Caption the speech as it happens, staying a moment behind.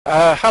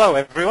Hello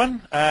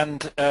everyone,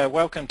 and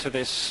welcome to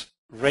this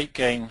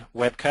RateGain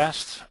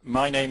webcast.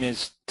 My name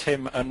is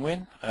Tim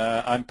Unwin.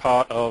 I'm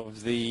part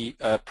of the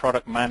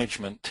product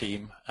management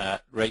team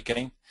at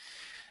RateGain.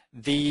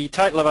 The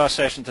title of our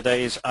session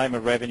today is I'm a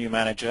Revenue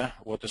Manager,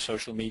 What Does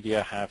Social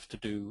Media Have to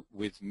Do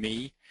with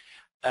Me?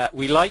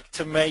 We like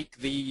to make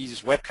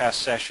these webcast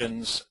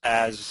sessions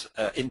as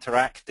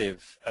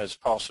interactive as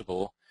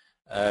possible,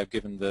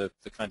 given the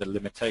kind of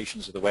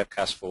limitations of the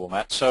webcast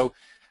format. So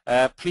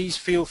please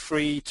feel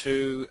free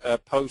to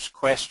post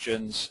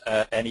questions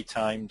at any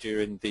time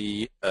during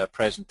the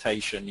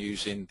presentation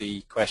using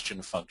the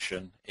question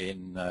function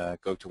in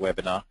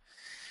GoToWebinar.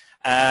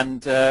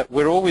 And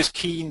we're always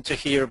keen to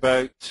hear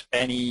about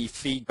any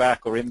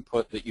feedback or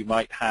input that you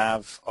might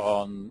have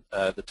on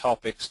the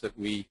topics that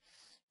we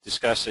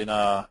discuss in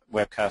our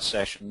webcast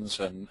sessions,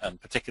 and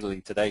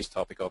particularly today's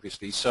topic,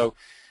 obviously. So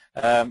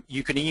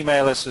you can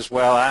email us as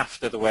well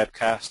after the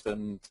webcast,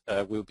 and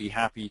we'll be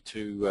happy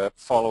to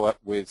follow up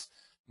with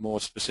more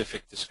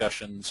specific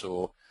discussions,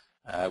 or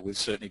we'll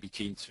certainly be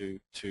keen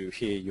to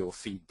hear your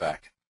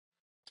feedback.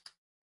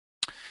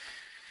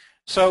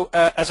 So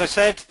as I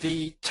said,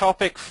 the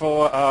topic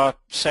for our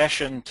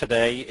session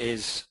today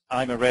is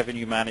I'm a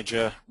revenue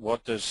manager,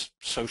 what does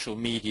social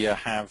media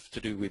have to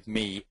do with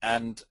me?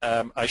 And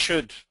I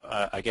should,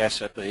 I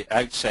guess at the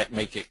outset,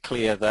 make it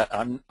clear that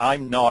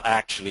I'm not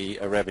actually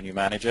a revenue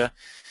manager,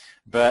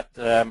 but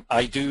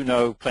I do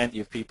know plenty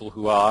of people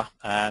who are,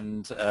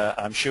 and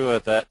I'm sure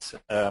that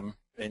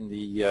in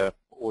the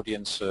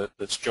audience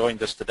that's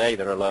joined us today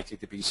there are likely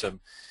to be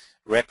some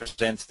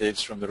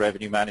representatives from the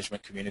revenue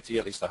management community,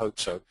 at least I hope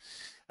so.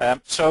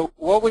 So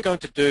what we're going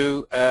to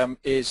do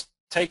is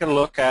take a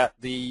look at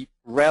the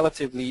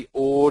relatively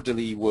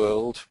orderly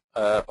world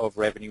of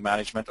revenue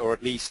management, or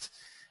at least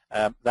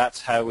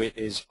that's how it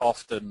is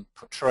often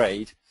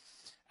portrayed,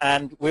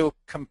 and we'll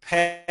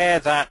compare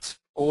that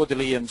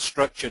orderly and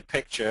structured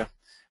picture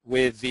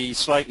with the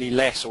slightly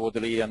less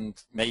orderly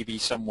and maybe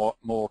somewhat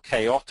more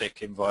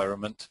chaotic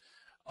environment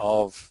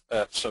of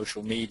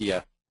social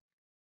media.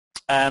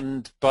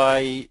 And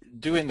by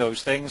doing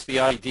those things, the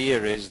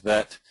idea is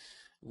that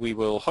we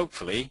will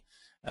hopefully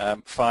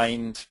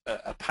find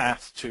a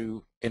path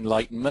to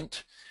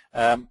enlightenment.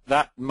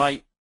 That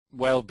might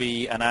well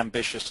be an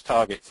ambitious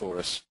target for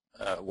us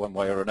one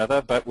way or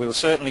another, but we'll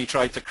certainly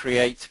try to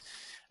create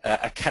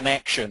a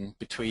connection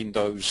between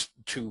those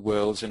two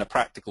worlds in a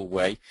practical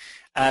way.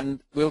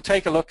 And we'll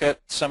take a look at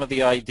some of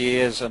the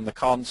ideas and the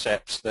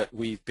concepts that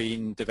we've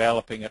been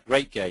developing at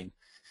RateGain,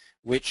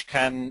 which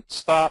can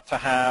start to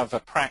have a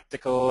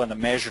practical and a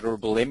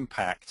measurable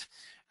impact,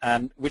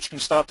 and which can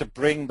start to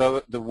bring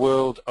the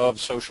world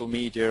of social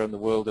media and the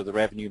world of the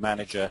revenue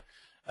manager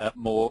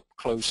more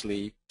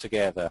closely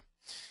together.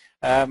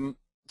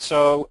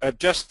 So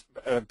just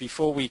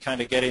before we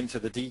kind of get into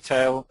the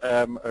detail,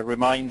 a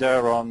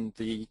reminder on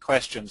the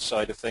questions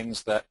side of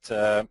things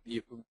that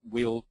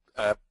we'll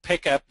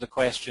pick up the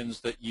questions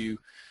that you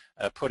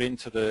put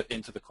into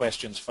the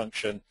questions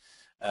function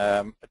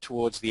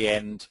towards the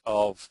end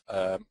of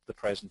the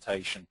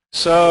presentation.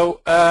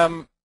 So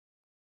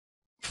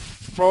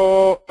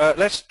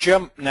let's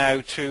jump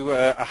now to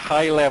a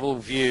high-level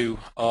view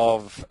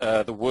of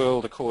the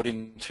world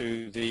according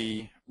to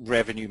the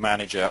revenue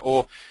manager,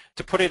 or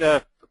to put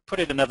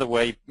it another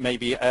way,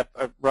 maybe a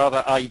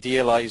rather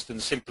idealized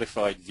and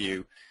simplified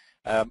view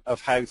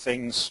of how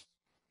things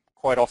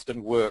quite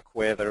often work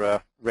where there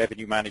are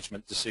revenue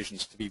management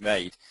decisions to be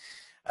made.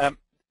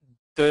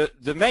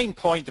 The main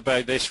point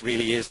about this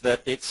really is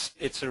that it's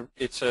a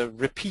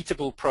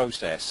repeatable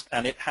process,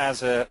 and it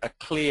has a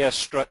clear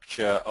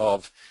structure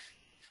of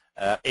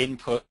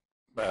input,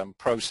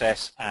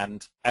 process,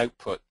 and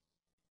output.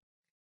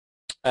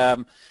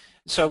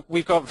 So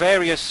we've got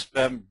various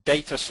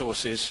data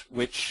sources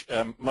which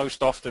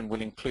most often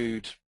will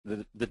include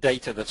the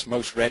data that's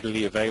most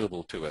readily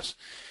available to us.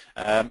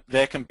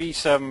 There can be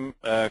some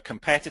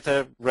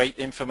competitor rate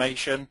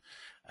information,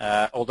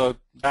 although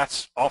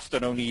that's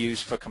often only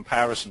used for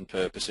comparison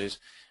purposes.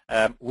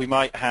 We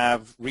might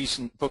have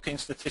recent booking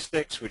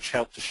statistics which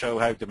help to show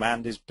how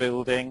demand is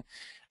building.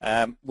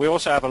 We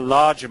also have a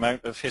large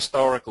amount of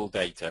historical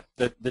data,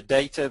 the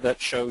data that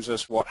shows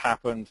us what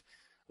happened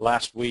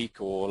last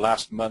week or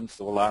last month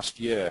or last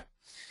year.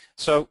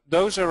 So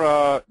those are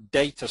our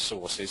data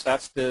sources.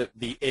 That's the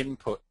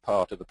input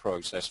part of the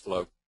process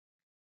flow.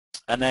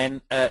 And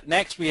then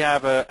next we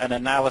have an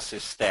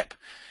analysis step.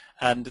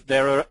 And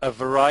there are a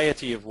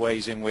variety of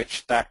ways in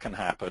which that can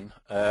happen.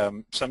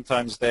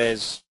 Sometimes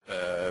there's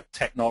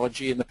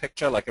technology in the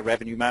picture, like a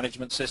revenue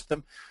management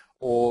system,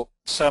 or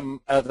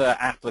some other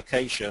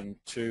application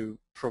to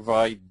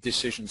provide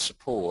decision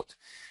support.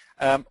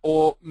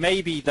 Or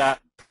maybe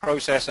that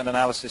process and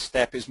analysis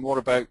step is more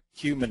about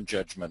human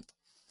judgment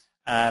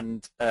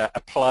and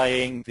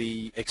applying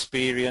the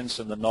experience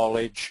and the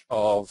knowledge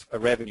of a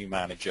revenue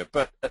manager.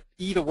 But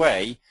either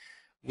way,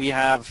 we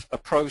have a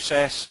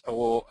process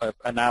or an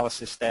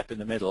analysis step in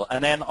the middle.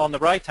 And then on the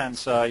right-hand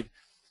side,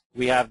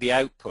 we have the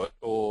output,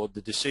 or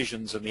the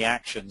decisions and the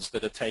actions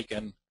that are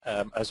taken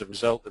as a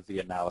result of the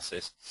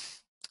analysis.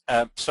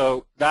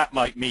 So that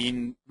might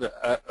mean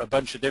a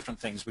bunch of different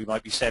things. We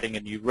might be setting a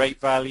new rate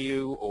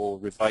value or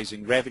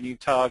revising revenue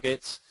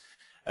targets.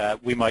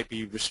 We might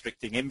be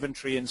restricting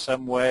inventory in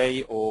some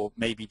way, or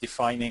maybe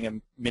defining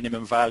a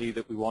minimum value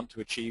that we want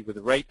to achieve with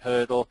a rate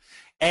hurdle.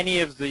 Any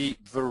of the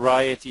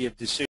variety of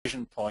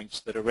decision points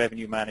that a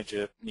revenue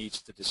manager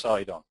needs to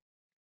decide on.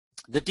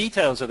 The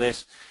details of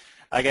this,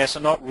 I guess,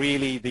 are not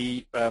really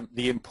the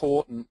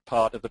important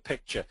part of the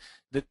picture.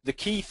 The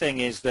key thing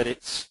is that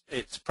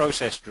it's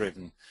process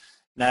driven.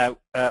 Now,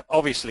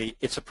 obviously,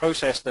 it's a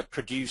process that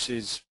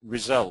produces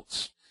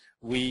results.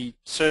 We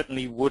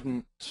certainly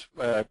wouldn't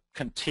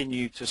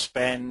continue to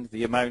spend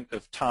the amount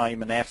of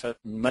time and effort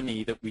and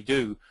money that we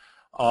do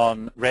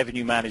on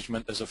revenue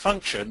management as a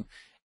function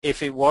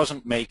if it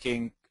wasn't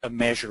making a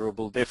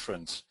measurable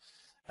difference.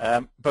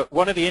 But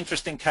one of the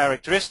interesting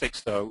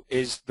characteristics, though,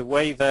 is the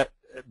way that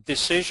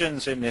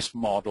decisions in this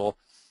model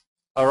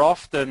are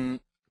often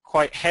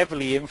quite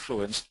heavily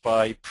influenced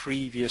by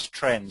previous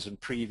trends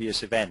and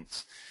previous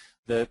events,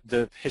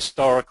 the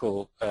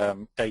historical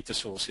data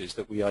sources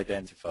that we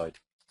identified.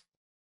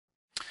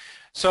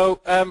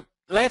 So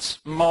let's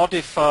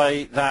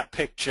modify that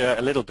picture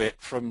a little bit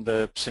from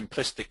the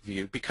simplistic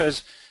view,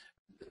 because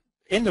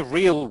in the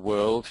real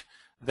world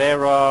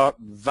there are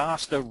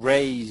vast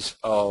arrays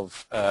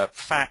of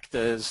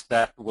factors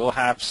that will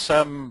have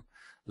some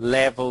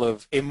level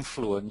of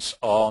influence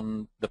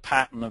on the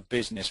pattern of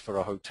business for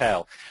a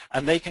hotel,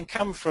 and they can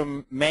come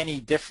from many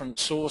different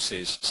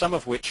sources, some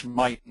of which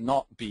might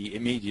not be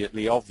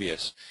immediately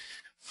obvious.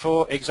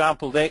 For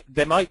example,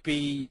 there might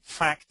be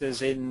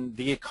factors in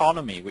the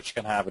economy which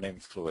can have an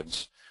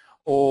influence,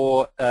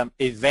 or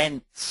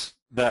events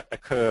that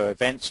occur,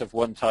 events of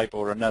one type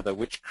or another,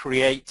 which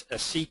create a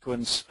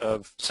sequence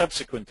of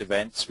subsequent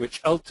events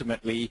which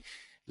ultimately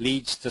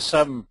leads to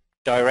some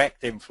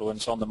direct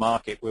influence on the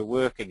market we're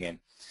working in.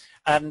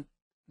 And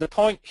the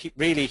point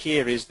really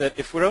here is that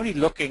if we're only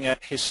looking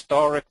at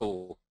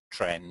historical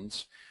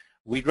trends,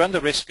 we'd run the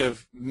risk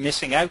of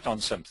missing out on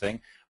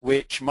something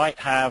which might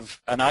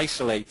have an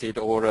isolated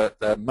or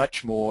a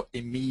much more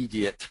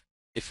immediate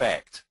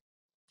effect.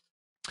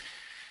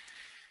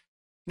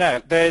 Now,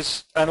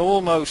 there's an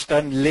almost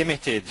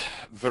unlimited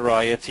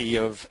variety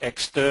of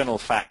external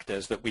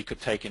factors that we could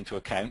take into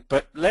account,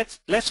 but let's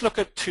look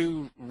at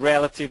two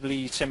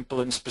relatively simple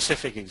and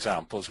specific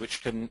examples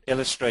which can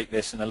illustrate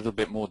this in a little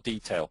bit more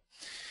detail.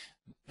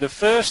 The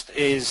first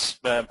is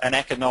an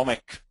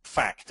economic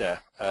factor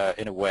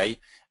in a way.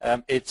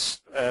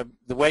 It's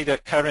the way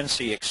that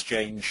currency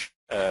exchange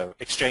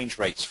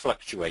rates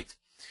fluctuate,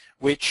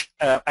 which,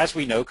 as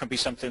we know, can be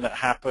something that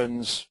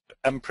happens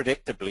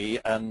unpredictably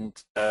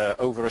and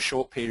over a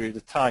short period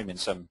of time in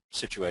some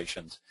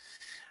situations.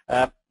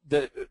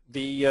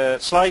 The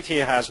slide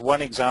here has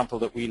one example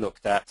that we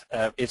looked at.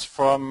 It's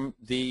from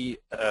the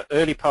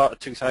early part of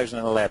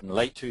 2011,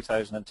 late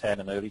 2010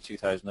 and early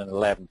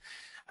 2011.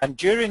 And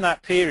during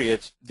that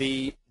period,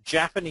 the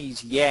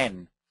Japanese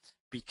yen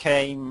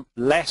became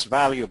less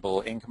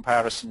valuable in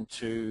comparison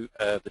to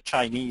the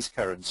Chinese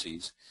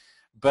currencies,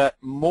 but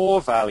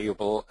more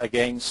valuable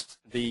against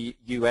the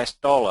US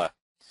dollar.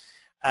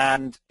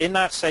 And in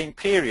that same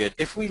period,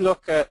 if we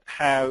look at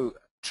how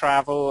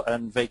travel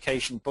and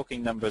vacation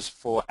booking numbers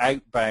for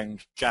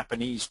outbound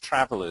Japanese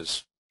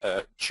travelers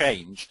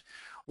changed,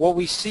 what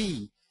we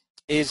see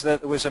is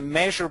that there was a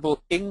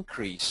measurable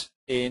increase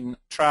in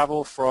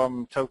travel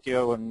from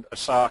Tokyo and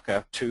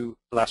Osaka to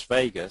Las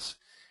Vegas,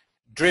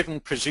 driven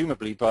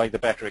presumably by the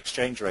better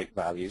exchange rate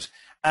values,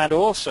 and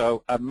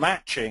also a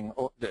matching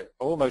or the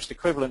almost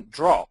equivalent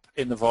drop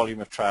in the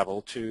volume of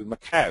travel to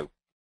Macau.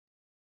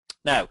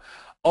 Now,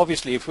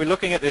 obviously, if we're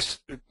looking at this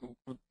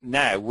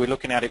now, we're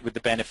looking at it with the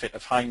benefit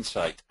of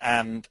hindsight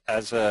and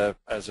as a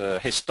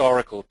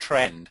historical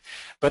trend.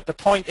 But the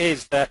point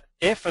is that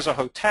if, as a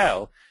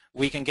hotel,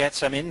 we can get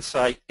some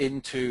insight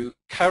into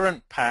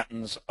current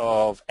patterns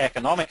of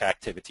economic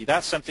activity,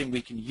 that's something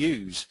we can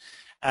use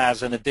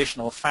as an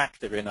additional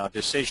factor in our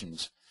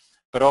decisions.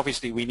 But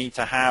obviously, we need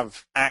to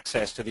have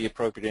access to the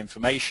appropriate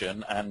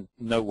information and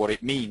know what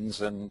it means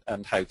and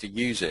how to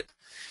use it.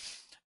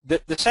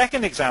 The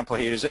second example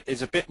here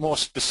is a bit more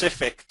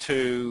specific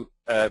to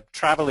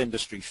travel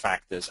industry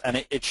factors,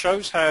 and it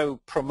shows how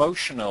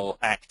promotional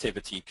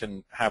activity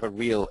can have a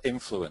real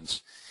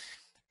influence.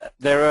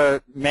 There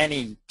are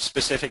many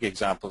specific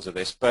examples of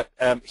this, but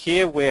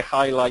here we're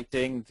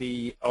highlighting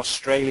the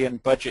Australian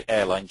budget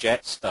airline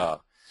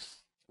Jetstar,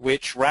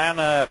 which ran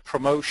a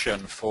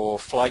promotion for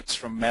flights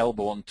from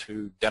Melbourne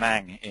to Da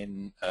Nang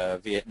in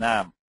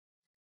Vietnam.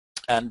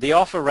 And the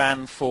offer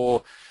ran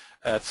for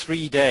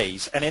 3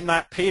 days, and in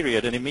that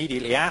period and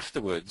immediately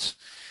afterwards,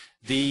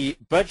 the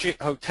budget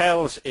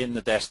hotels in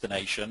the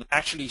destination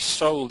actually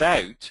sold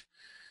out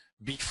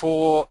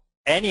before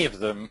any of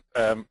them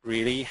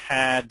really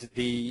had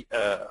the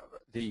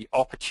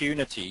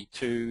opportunity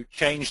to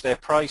change their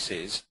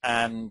prices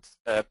and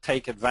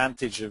take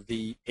advantage of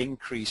the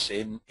increase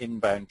in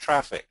inbound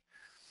traffic.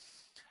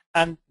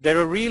 And there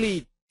are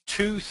really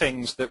two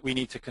things that we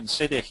need to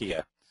consider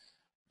here.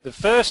 The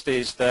first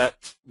is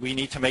that we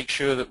need to make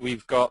sure that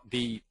we've got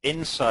the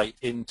insight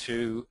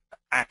into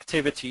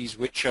activities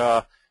which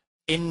are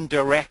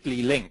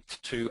indirectly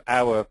linked to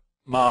our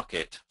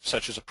market,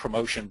 such as a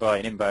promotion by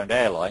an inbound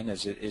airline,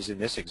 as it is in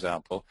this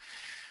example.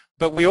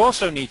 But we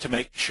also need to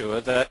make sure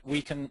that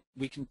we can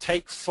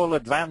take full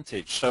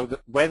advantage, so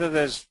that whether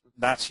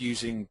that's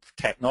using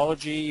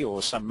technology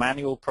or some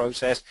manual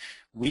process,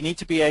 we need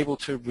to be able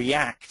to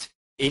react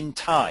in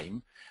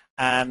time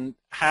and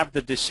have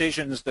the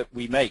decisions that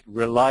we make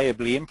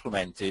reliably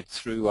implemented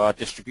through our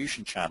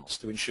distribution channels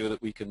to ensure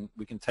that we can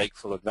take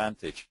full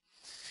advantage.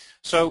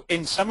 So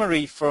in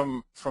summary,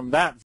 from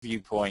that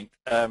viewpoint,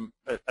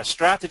 a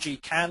strategy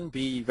can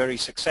be very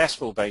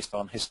successful based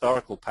on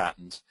historical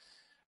patterns,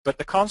 but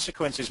the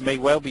consequences may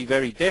well be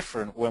very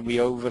different when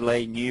we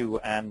overlay new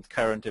and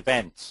current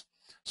events.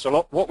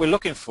 So what we're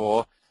looking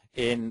for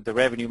in the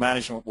revenue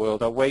management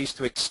world are ways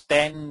to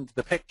extend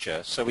the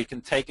picture so we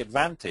can take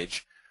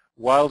advantage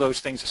while those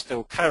things are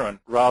still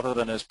current, rather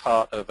than as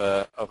part of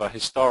a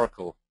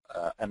historical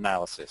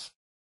analysis.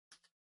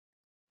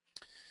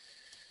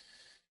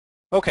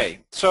 Okay,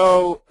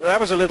 so that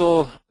was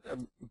a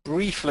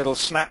brief little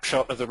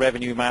snapshot of the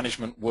revenue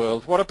management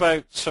world. What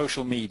about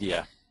social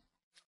media?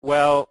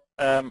 Well,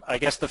 I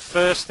guess the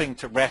first thing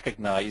to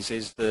recognize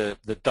is the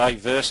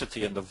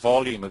diversity and the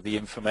volume of the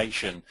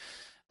information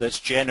that's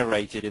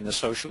generated in the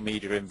social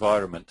media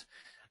environment.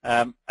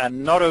 And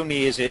not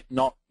only is it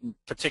not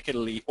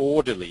particularly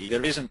orderly,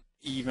 there isn't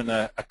even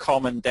a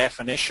common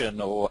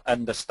definition or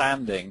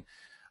understanding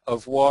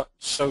of what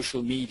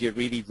social media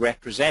really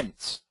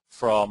represents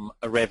from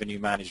a revenue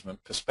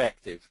management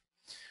perspective.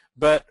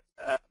 But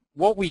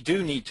what we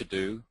do need to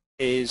do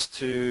is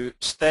to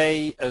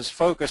stay as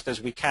focused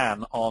as we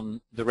can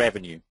on the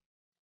revenue.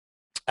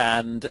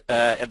 And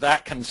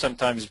that can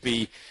sometimes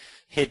be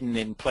hidden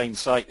in plain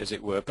sight, as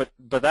it were, but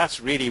that's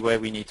really where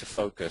we need to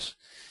focus.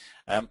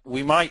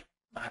 We might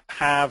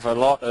have a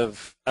lot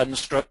of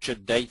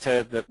unstructured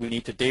data that we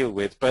need to deal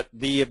with, but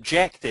the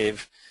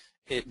objective,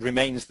 it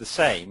remains the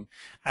same,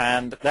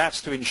 and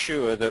that's to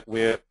ensure that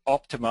we're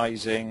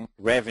optimizing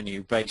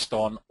revenue based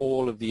on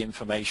all of the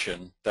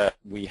information that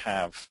we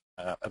have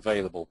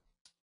available.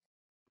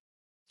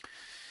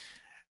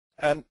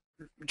 And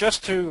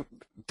just to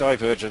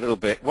diverge a little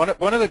bit, one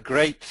of the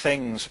great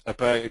things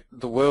about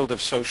the world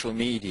of social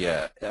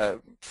media,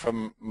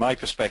 from my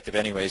perspective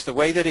anyway, is the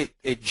way that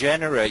it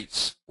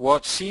generates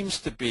what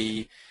seems to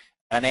be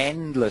an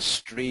endless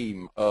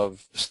stream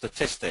of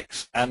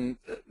statistics, and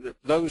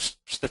those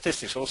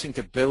statistics all seem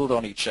to build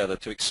on each other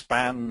to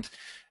expand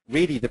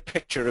really the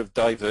picture of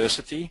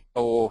diversity,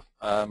 or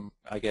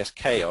I guess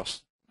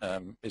chaos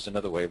is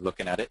another way of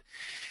looking at it.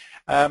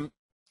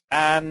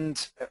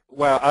 And,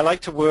 well, I like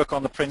to work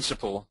on the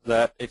principle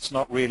that it's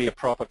not really a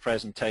proper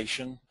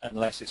presentation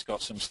unless it's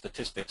got some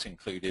statistics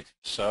included.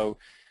 So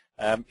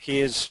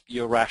here's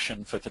your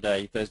ration for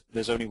today.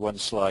 There's only one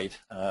slide,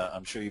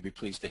 I'm sure you'll be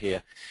pleased to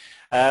hear.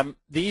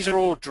 These are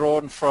all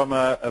drawn from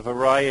a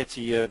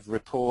variety of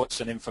reports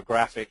and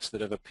infographics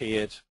that have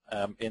appeared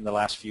in the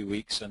last few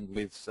weeks, and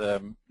with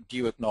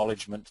due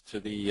acknowledgement to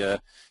the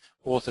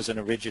authors and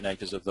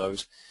originators of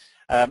those.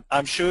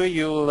 I'm sure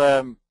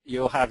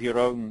you'll have your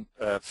own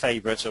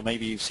favorites, or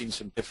maybe you've seen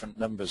some different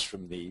numbers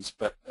from these,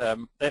 but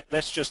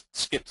let's just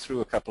skip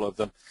through a couple of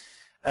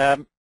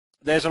them.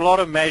 There's a lot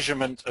of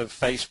measurement of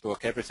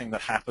Facebook. Everything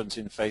that happens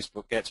in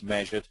Facebook gets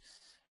measured.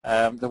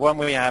 The one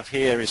we have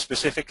here is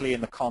specifically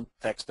in the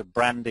context of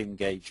brand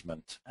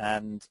engagement,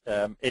 and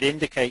it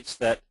indicates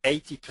that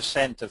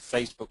 80% of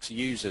Facebook's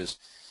users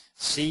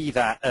see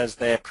that as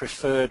their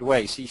preferred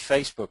way, see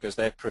Facebook as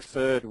their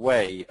preferred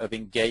way of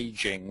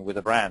engaging with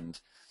a brand.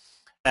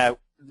 Now,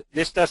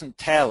 this doesn't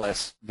tell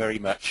us very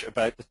much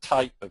about the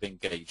type of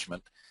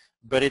engagement,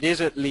 but it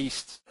is at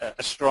least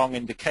a strong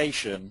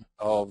indication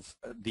of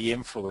the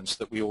influence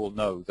that we all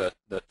know that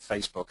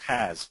Facebook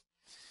has.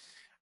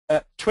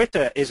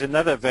 Twitter is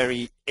another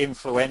very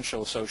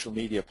influential social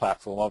media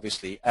platform,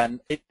 obviously, and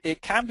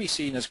it can be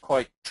seen as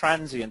quite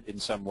transient in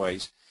some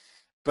ways.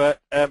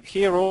 But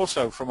here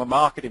also, from a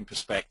marketing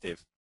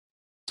perspective,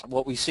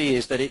 what we see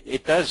is that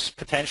it does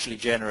potentially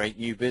generate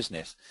new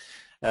business.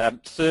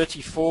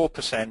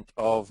 34%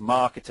 of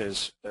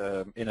marketers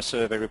in a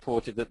survey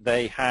reported that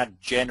they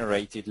had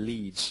generated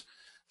leads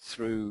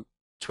through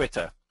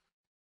Twitter.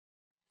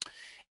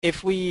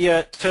 If we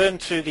turn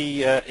to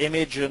the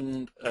image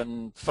and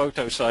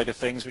photo side of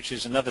things, which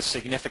is another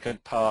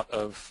significant part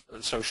of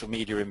the social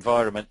media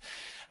environment,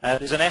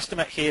 there's an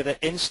estimate here that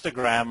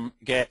Instagram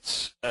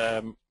gets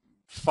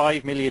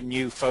 5 million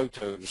new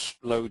photos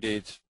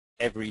loaded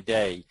every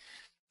day.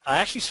 I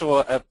actually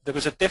saw there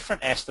was a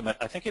different estimate.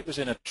 I think it was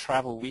in a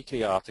Travel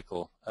Weekly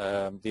article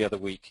the other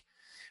week,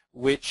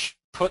 which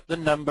put the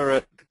number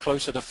at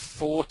closer to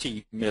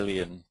 40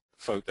 million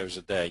photos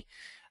a day.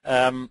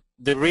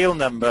 The real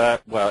number,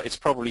 well, it's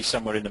probably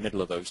somewhere in the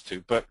middle of those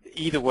two, but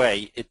either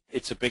way,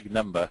 it's a big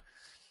number.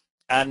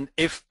 And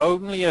if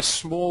only a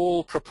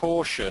small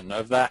proportion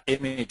of that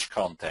image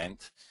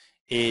content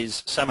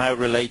is somehow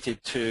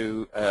related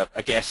to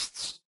a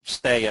guest's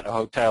stay at a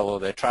hotel or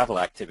their travel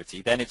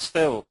activity, then it's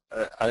still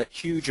a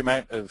huge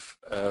amount of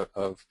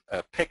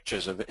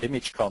pictures, of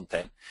image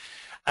content.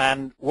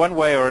 And one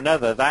way or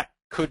another, that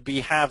could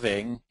be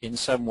having, in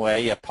some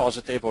way, a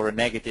positive or a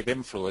negative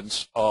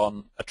influence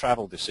on a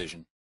travel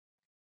decision.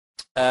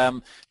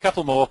 A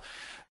couple more.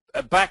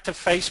 Back to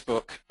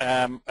Facebook,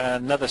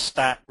 another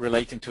stat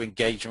relating to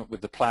engagement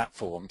with the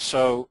platform.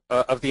 So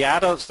of the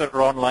adults that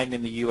are online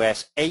in the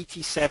US,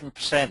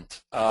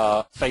 87%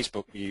 are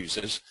Facebook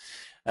users.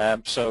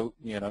 So,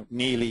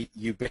 nearly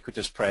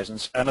ubiquitous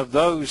presence. And of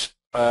those,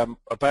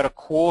 about a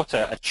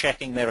quarter are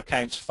checking their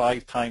accounts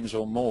 5 times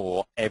or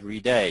more every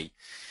day.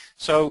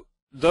 So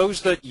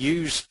those that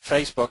use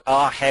Facebook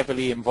are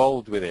heavily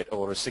involved with it,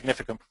 or a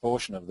significant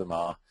proportion of them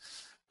are.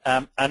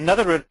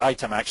 Another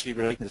item actually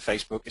relating to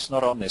Facebook, it's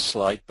not on this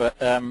slide, but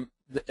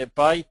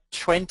by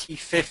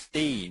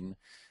 2015,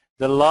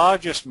 the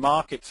largest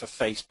market for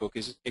Facebook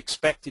is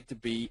expected to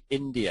be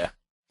India.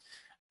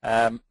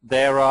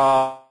 There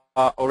are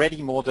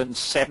already more than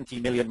 70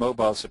 million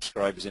mobile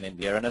subscribers in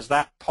India, and as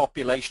that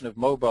population of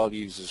mobile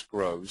users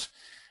grows,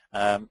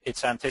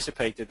 it's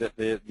anticipated that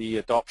the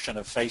adoption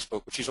of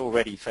Facebook, which is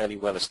already fairly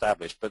well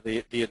established, but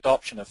the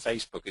adoption of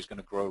Facebook is going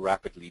to grow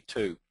rapidly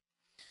too.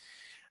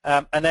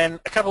 And then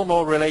a couple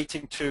more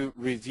relating to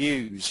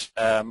reviews,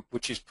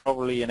 which is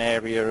probably an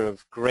area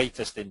of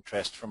greatest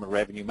interest from a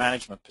revenue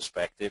management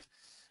perspective.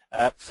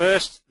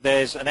 First,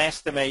 there's an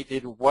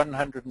estimated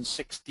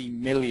 160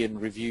 million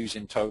reviews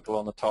in total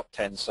on the top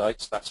 10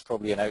 sites. That's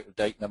probably an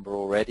out-of-date number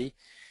already.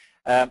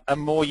 And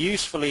more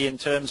usefully in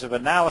terms of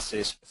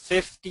analysis,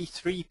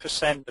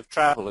 53% of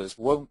travelers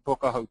won't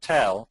book a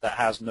hotel that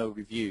has no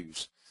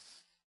reviews.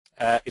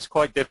 It's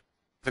quite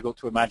difficult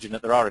to imagine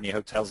that there are any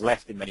hotels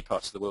left in many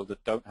parts of the world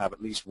that don't have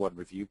at least one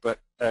review, but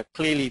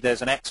clearly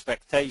there's an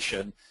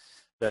expectation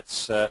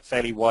that's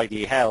fairly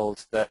widely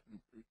held that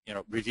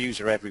reviews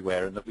are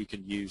everywhere and that we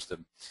can use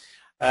them.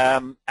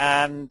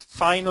 And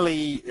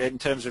finally, in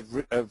terms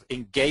of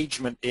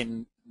engagement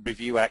in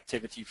review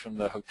activity from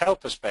the hotel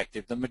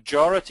perspective, the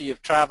majority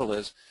of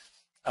travelers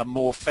are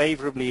more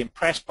favorably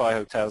impressed by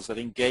hotels that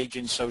engage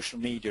in social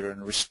media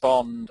and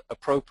respond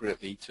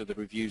appropriately to the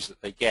reviews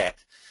that they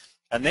get.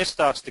 And this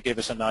starts to give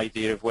us an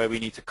idea of where we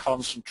need to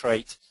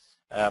concentrate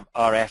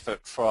our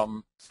effort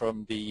from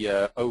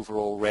the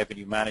overall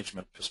revenue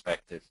management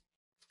perspective.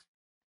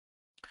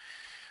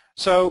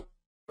 So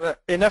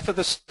enough of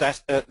the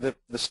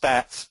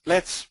stats.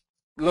 Let's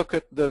look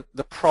at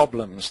the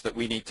problems that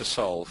we need to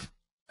solve.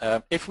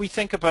 If we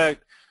think about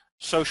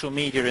social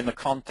media in the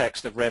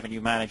context of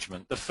revenue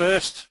management, the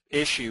first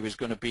issue is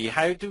going to be,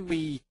 how do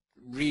we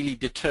really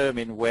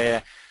determine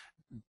where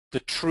the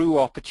true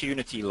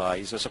opportunity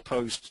lies as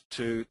opposed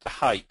to the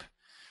hype?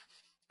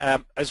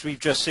 As we've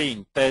just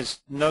seen,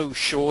 there's no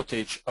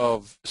shortage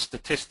of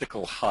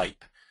statistical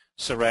hype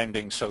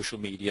surrounding social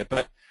media,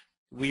 but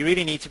we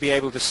really need to be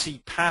able to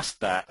see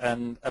past that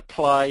and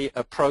apply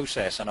a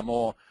process and a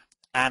more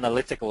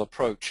analytical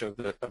approach of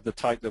the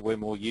type that we're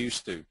more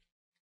used to.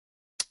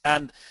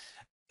 And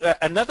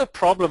another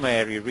problem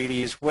area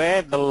really is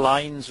where the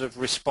lines of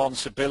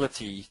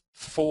responsibility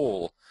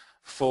fall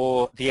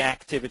for the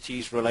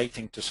activities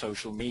relating to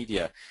social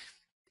media.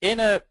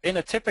 In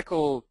a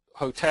typical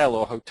hotel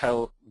or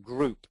hotel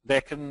group,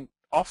 there can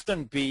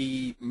often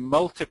be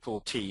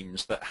multiple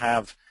teams that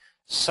have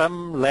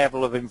some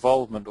level of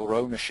involvement or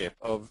ownership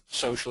of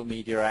social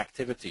media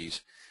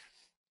activities.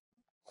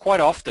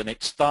 Quite often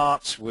it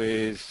starts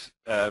with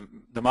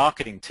the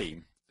marketing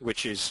team,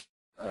 which is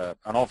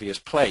an obvious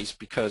place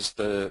because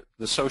the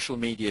social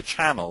media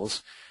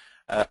channels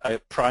are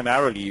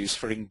primarily used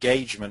for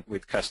engagement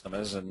with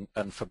customers and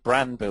for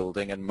brand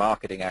building and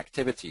marketing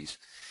activities.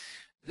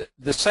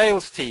 The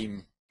sales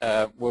team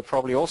will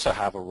probably also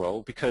have a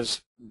role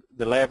because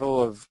the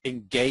level of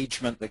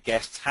engagement that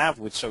guests have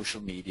with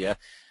social media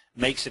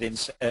makes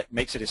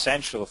it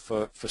essential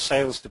for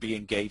sales to be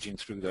engaging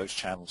through those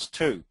channels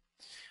too.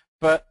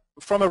 But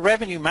from a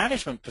revenue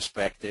management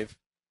perspective,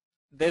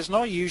 there's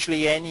not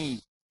usually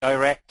any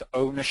direct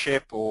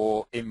ownership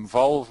or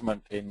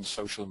involvement in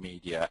social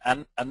media,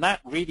 and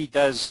that really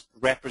does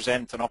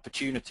represent an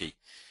opportunity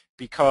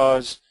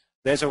because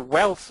there's a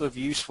wealth of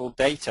useful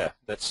data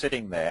that's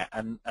sitting there,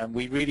 and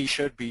we really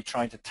should be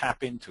trying to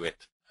tap into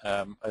it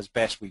as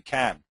best we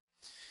can.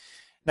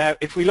 Now,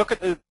 if we look at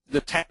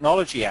the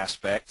technology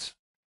aspects,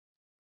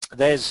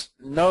 there's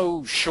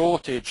no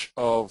shortage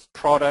of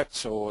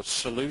products or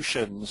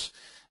solutions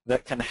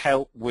that can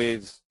help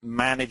with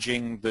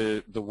managing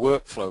the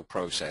workflow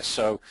process.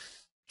 So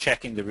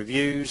checking the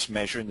reviews,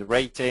 measuring the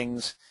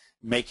ratings,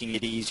 making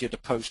it easier to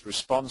post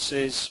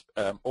responses,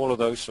 all of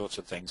those sorts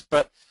of things.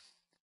 But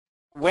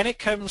when it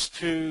comes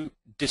to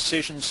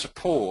decision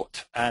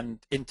support and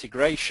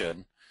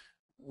integration,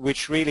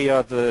 which really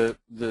are the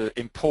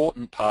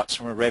important parts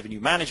from a revenue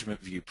management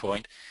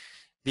viewpoint,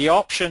 the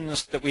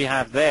options that we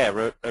have there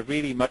are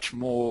really much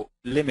more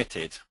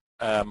limited,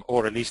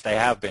 or at least they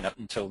have been up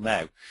until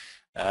now.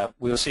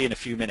 We'll see in a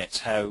few minutes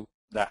how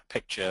that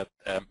picture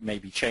may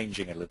be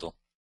changing a little.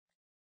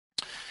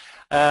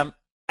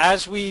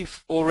 as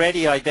we've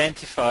already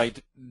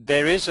identified,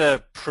 there is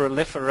a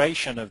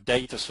proliferation of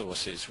data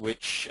sources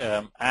which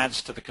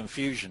adds to the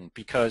confusion,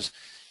 because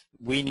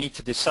we need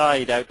to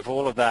decide out of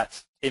all of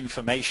that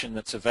information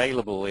that's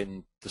available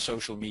in the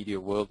social media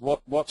world,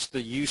 what's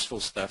the useful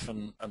stuff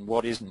and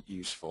what isn't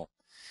useful.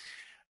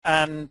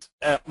 And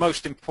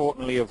most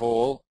importantly of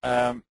all,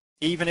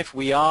 even if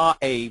we are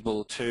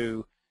able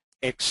to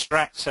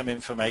extract some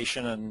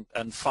information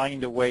and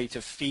find a way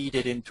to feed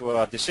it into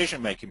our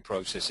decision-making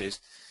processes,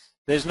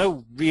 there's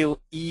no real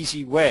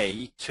easy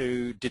way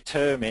to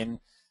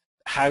determine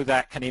how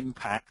that can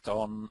impact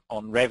on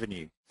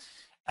revenue.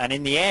 And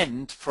in the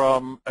end,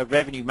 from a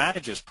revenue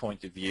manager's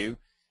point of view,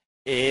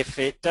 if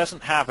it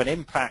doesn't have an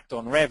impact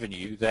on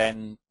revenue,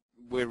 then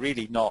we're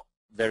really not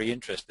very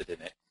interested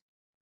in it.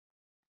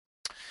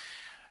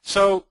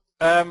 So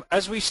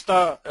as we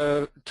start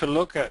to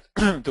look at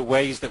the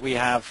ways that we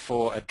have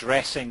for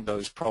addressing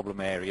those problem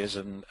areas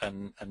and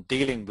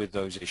dealing with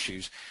those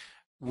issues,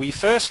 we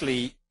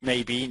firstly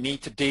maybe need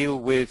to deal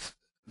with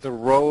the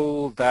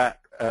role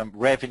that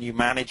revenue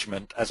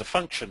management as a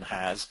function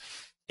has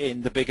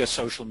in the bigger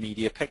social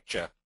media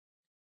picture.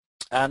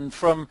 And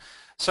from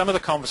some of the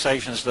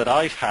conversations that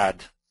I've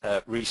had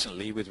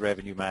recently with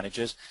revenue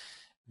managers,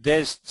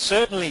 there's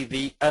certainly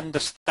the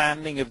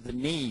understanding of the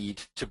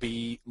need to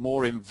be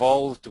more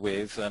involved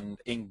with and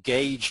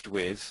engaged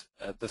with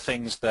the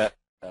things that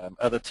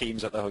other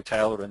teams at the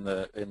hotel or in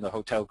the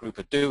hotel group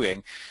are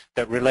doing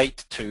that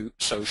relate to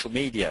social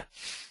media.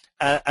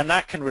 And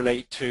that can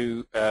relate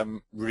to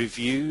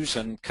reviews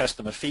and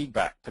customer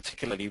feedback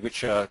particularly,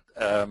 which are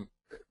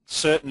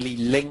certainly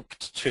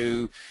linked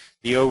to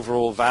the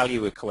overall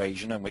value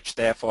equation and which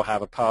therefore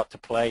have a part to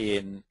play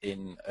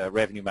in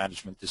revenue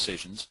management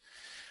decisions.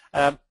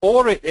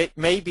 Or it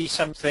may be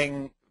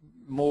something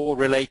more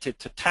related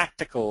to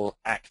tactical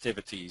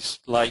activities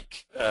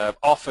like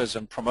offers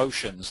and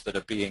promotions that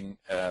are being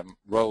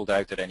rolled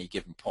out at any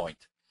given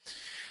point.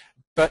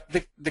 But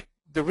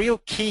the real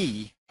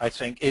key, I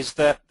think, is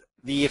that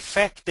the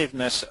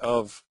effectiveness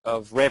of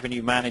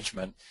revenue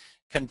management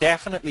can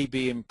definitely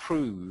be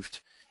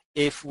improved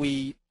if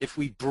we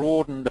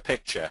broaden the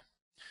picture.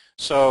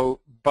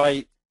 So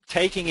by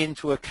taking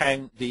into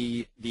account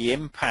the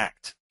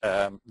impact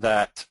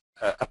that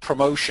a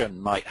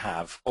promotion might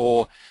have,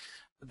 or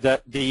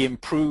that the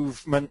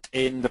improvement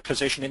in the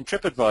position in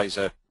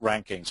TripAdvisor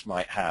rankings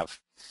might have.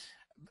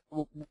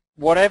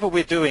 Whatever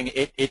we're doing,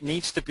 it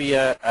needs to be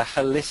a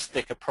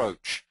holistic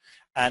approach,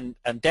 and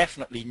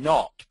definitely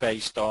not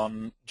based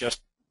on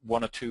just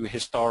one or two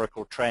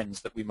historical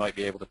trends that we might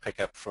be able to pick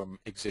up from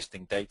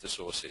existing data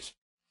sources.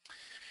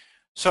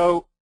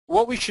 So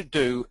what we should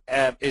do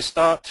is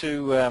start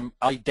to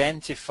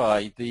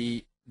identify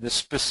the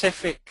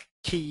specific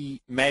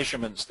key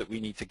measurements that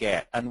we need to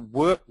get and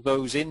work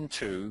those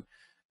into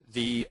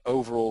the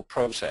overall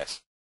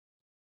process.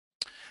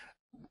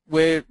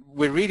 We're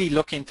really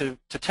looking to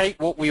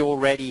take what we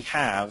already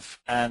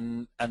have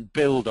and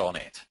build on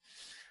it.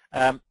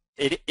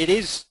 It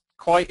is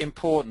quite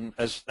important,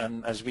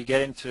 as we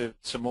get into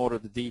some more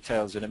of the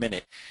details in a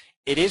minute,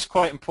 it is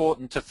quite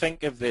important to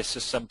think of this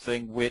as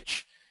something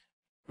which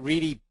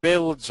really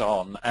builds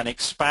on and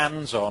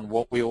expands on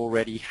what we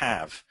already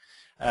have.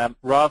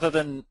 Rather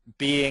than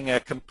being a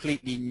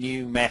completely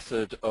new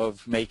method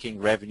of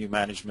making revenue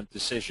management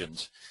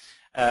decisions.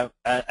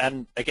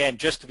 And again,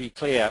 just to be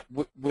clear,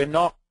 we're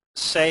not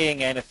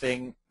saying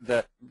anything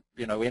that,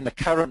 in the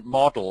current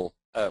model,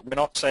 we're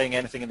not saying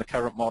anything in the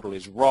current model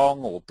is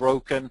wrong or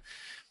broken,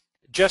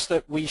 just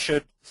that we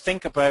should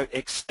think about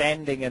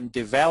extending and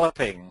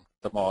developing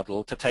the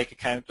model to take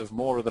account of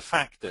more of the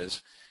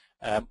factors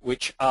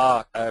which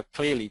are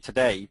clearly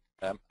today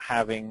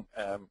having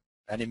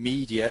an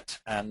immediate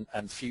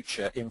and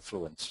future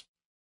influence.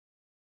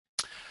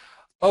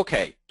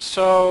 Okay,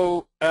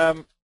 so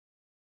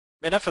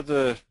enough of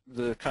the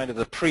kind of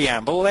the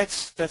preamble.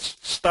 Let's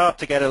start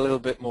to get a little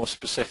bit more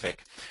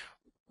specific.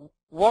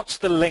 What's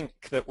the link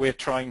that we're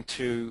trying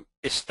to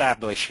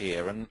establish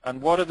here,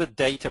 and what are the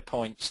data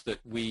points that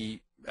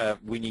we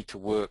need to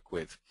work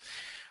with?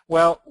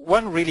 Well,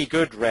 one really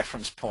good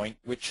reference point,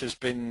 which has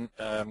been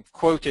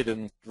quoted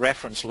and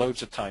referenced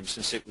loads of times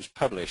since it was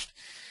published,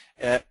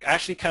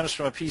 actually comes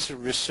from a piece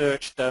of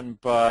research done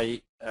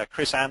by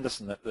Chris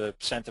Anderson at the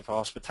Center for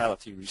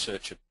Hospitality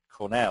Research at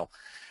Cornell.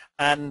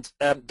 And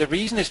the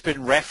reason it's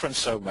been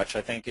referenced so much,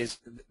 I think, is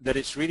that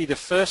it's really the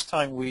first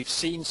time we've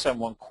seen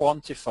someone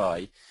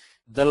quantify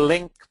the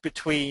link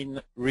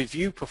between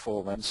review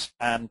performance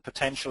and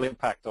potential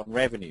impact on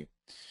revenue.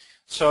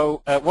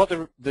 So what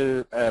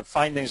the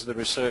findings of the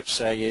research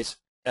say is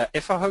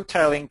if a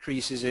hotel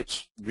increases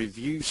its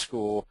review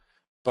score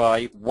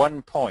by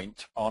 1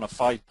 point on a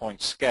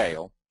 5-point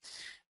scale,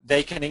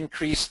 they can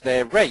increase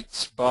their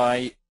rates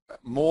by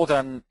more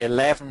than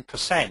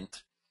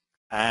 11%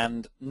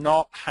 and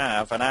not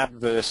have an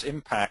adverse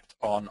impact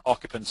on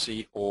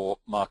occupancy or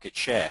market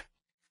share.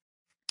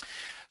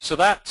 So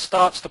that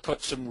starts to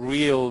put some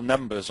real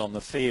numbers on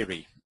the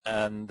theory,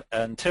 and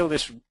until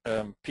this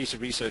piece of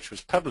research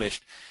was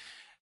published,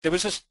 there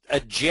was a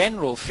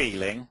general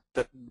feeling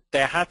that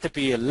there had to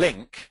be a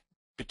link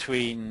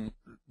between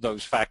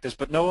those factors,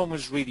 but no one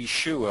was really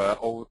sure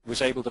or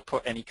was able to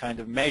put any kind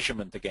of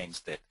measurement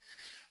against it.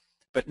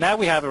 But now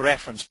we have a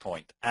reference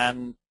point,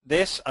 and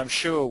this, I'm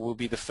sure, will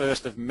be the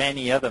first of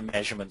many other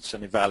measurements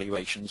and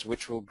evaluations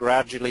which will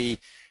gradually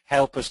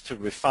help us to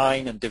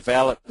refine and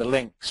develop the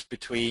links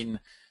between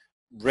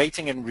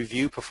rating and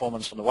review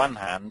performance on the one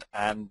hand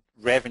and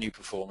revenue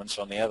performance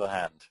on the other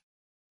hand.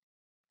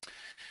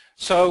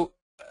 So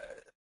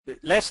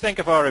let's think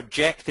of our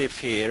objective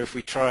here, if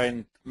we try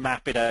and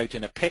map it out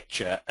in a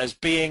picture, as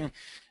being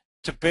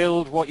to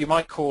build what you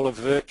might call a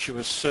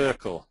virtuous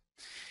circle,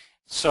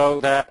 so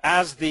that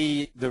as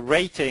the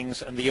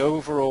ratings and the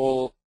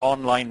overall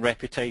online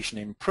reputation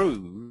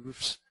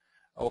improves,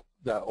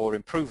 or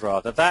improve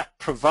rather, that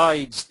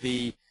provides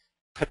the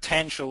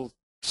potential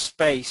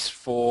space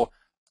for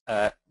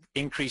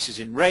increases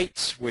in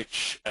rates,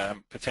 which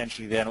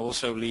potentially then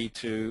also lead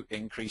to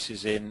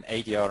increases in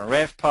ADR and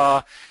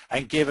RevPAR,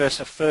 and give us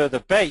a further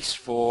base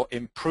for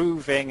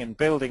improving and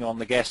building on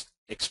the guest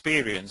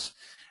experience,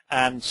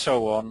 and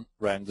so on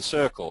round the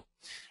circle.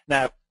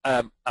 Now,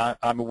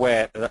 I'm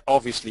aware that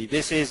obviously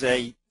this is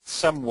a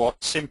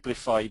somewhat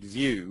simplified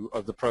view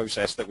of the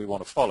process that we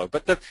want to follow,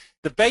 but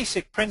the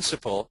basic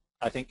principle,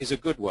 I think, is a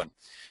good one.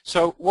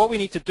 So what we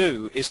need to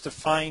do is to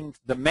find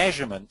the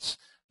measurements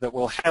that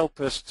will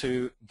help us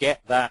to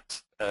get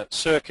that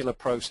circular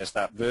process,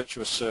 that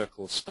virtuous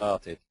circle,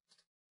 started.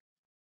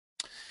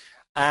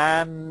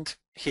 And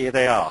here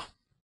they are.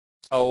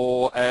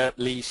 Or at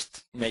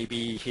least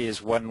maybe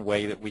here's one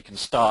way that we can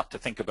start to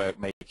think about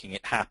making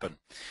it happen.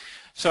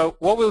 So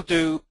what we'll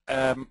do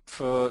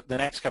for the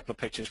next couple of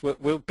pictures,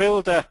 we'll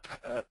build up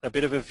a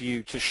bit of a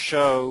view to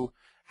show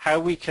how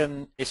we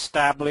can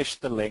establish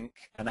the link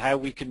and how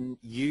we can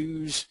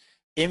use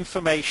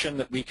information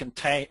that we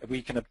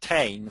can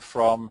obtain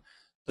from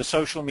the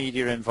social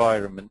media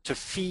environment to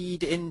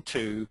feed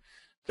into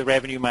the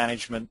revenue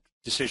management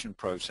decision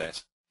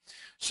process.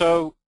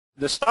 So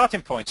the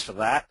starting points for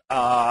that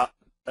are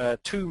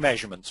two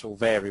measurements or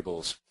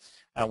variables,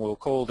 and we'll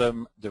call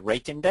them the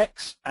rate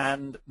index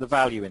and the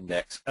value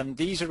index. And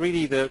these are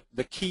really the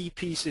key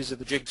pieces of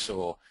the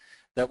jigsaw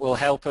that will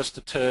help us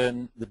to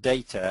turn the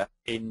data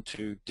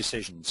into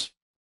decisions.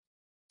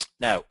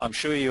 Now, I'm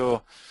sure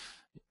you're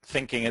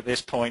thinking at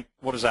this point,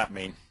 what does that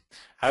mean?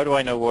 How do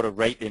I know what a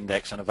rate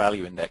index and a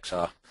value index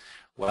are?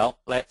 Well,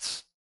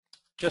 let's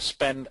just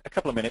spend a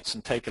couple of minutes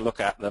and take a look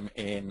at them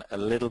in a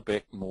little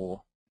bit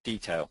more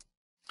detail.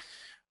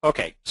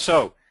 Okay,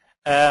 so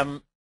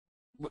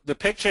the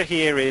picture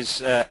here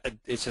is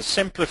it's a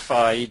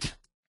simplified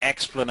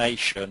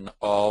explanation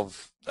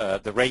of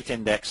the rate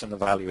index and the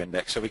value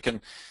index, so we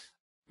can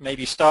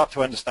maybe start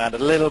to understand a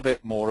little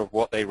bit more of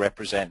what they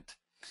represent.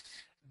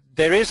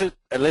 There is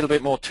a little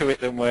bit more to it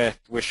than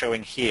we're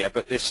showing here,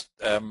 but this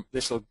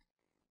will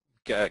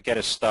get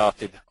us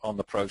started on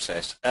the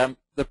process.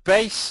 The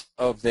base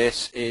of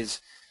this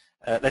is,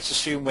 let's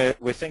assume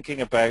we're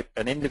thinking about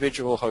an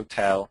individual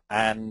hotel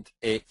and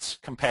its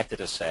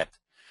competitor set.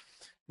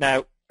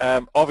 Now,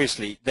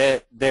 obviously,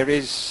 there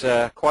is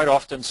quite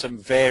often some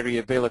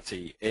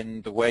variability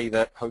in the way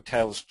that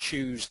hotels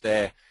choose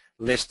their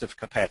list of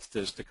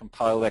competitors to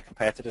compile their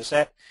competitor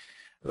set,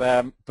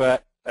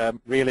 but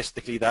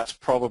realistically that's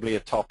probably a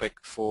topic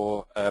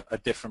for a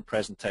different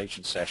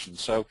presentation session.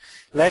 So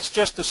let's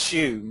just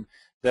assume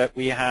that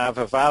we have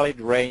a valid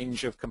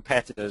range of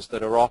competitors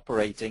that are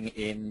operating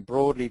in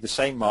broadly the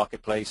same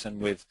marketplace and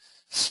with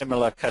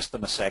similar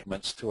customer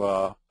segments to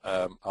our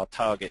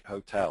target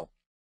hotel.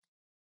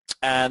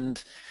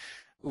 And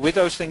with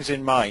those things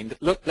in mind,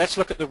 let's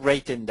look at the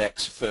rate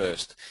index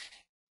first.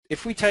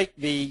 If we take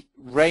the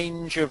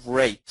range of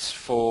rates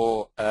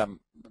for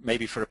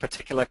maybe for a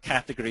particular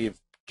category of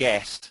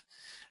guest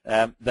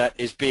that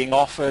is being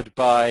offered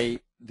by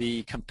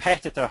the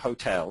competitor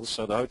hotels,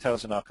 so the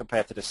hotels in our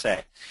competitor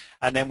set,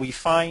 and then we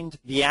find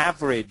the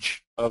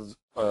average of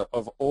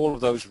all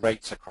of those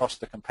rates across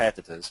the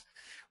competitors,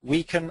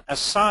 we can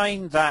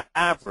assign that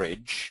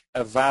average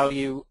a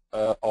value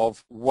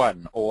of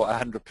 1 or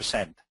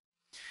 100%.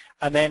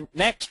 And then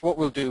next what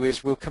we'll do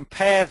is we'll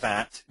compare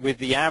that with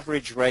the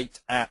average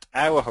rate at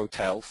our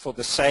hotel for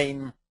the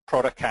same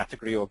product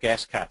category or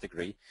guest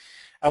category,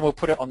 and we'll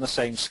put it on the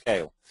same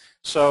scale.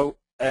 So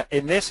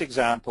in this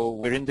example,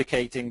 we're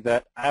indicating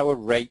that our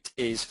rate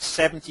is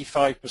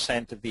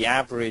 75% of the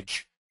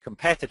average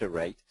competitor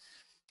rate,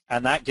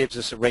 and that gives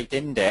us a rate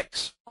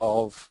index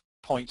of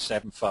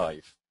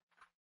 0.75.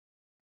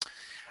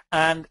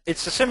 And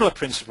it's a similar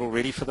principle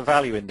really for the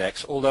value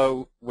index,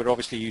 although we're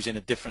obviously using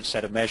a different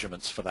set of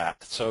measurements for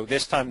that. So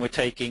this time we're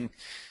taking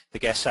the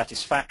guest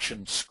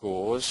satisfaction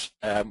scores,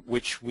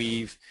 which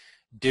we've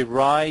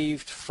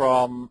derived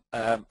from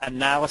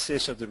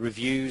analysis of the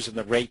reviews and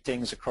the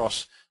ratings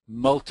across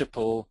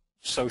multiple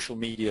social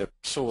media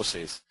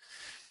sources.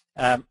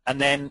 And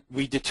then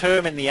we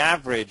determine the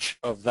average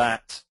of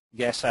that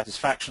guest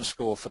satisfaction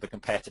score for the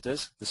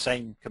competitors, the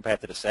same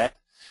competitor set.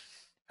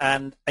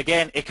 And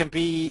again, it can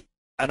be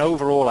an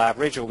overall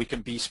average, or we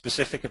can be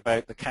specific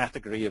about the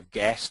category of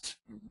guest,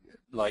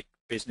 like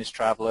business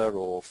traveler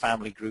or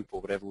family group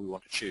or whatever we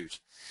want to choose.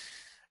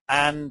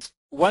 And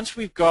once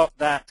we've got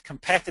that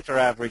competitor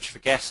average for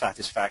guest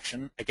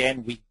satisfaction,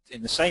 again,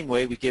 in the same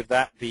way, we give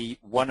that the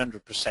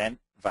 100%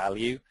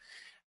 value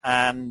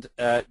and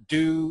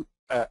do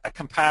a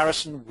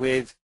comparison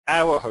with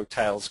our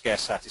hotel's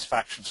guest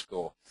satisfaction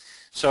score.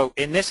 So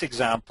in this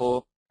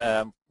example,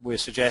 we're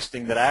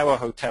suggesting that our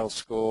hotel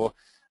score,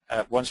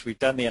 once we've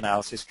done the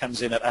analysis,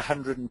 comes in at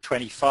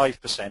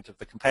 125% of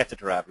the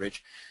competitor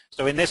average.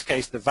 So in this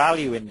case, the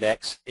value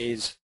index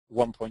is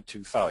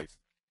 1.25.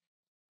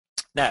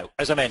 Now,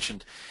 as I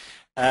mentioned,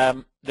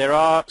 there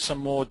are some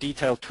more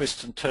detailed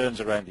twists and turns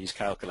around these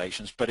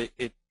calculations, but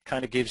it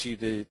kind of gives you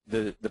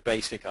the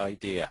basic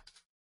idea.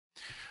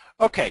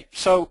 Okay,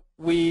 so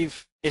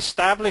we've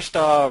established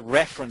our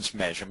reference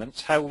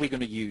measurements. How are we going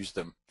to use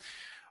them?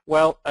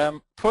 Well,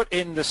 put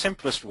in the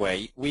simplest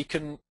way, we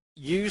can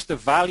use the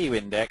value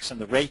index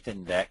and the rate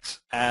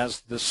index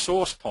as the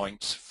source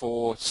points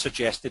for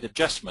suggested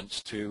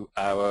adjustments to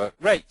our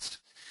rates.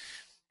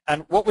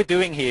 And what we're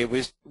doing here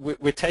is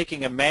we're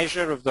taking a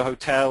measure of the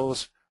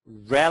hotel's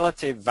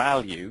relative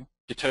value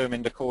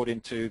determined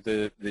according to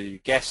the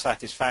guest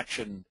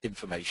satisfaction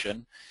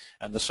information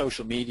and the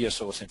social media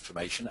source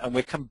information, and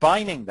we're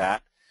combining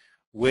that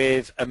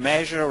with a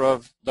measure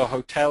of the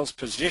hotel's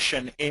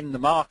position in the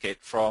market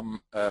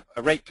from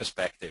a rate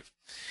perspective.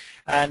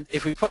 And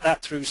if we put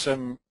that through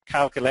some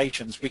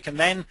calculations, we can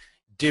then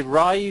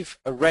derive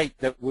a rate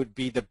that would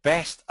be the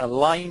best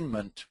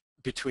alignment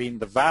between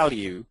the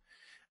value,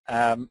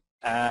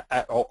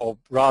 or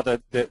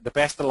rather the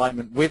best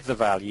alignment with the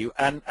value,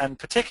 and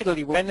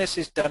particularly when this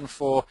is done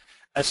for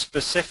a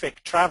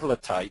specific traveler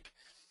type,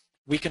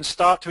 we can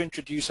start to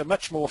introduce a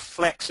much more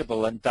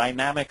flexible and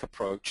dynamic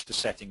approach to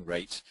setting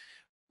rates,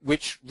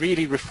 which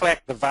really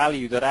reflect the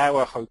value that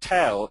our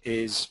hotel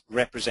is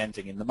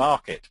representing in the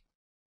market.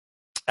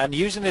 And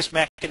using this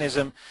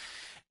mechanism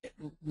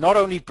not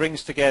only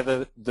brings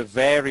together the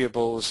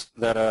variables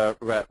that are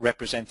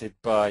represented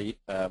by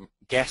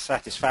guest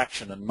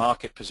satisfaction and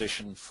market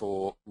position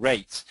for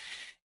rates,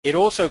 it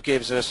also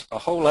gives us a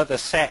whole other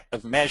set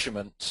of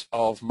measurements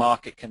of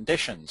market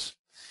conditions.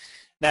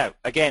 Now,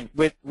 again,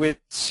 with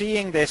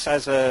seeing this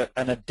as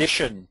an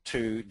addition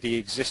to the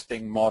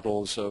existing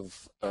models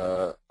of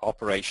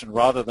operation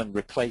rather than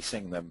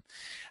replacing them,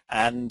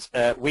 and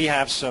we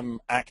have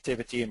some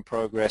activity in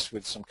progress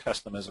with some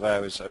customers of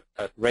ours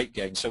at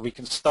RateGain, so we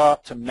can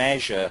start to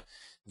measure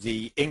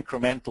the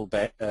incremental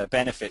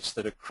benefits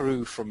that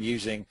accrue from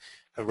using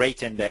a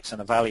rate index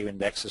and a value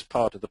index as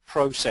part of the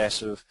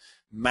process of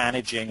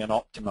managing and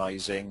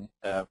optimizing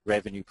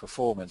revenue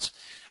performance.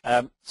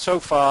 So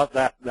far,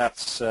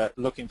 that's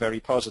looking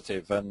very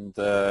positive, and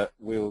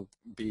we'll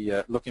be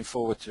looking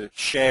forward to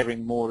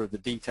sharing more of the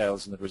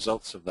details and the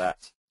results of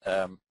that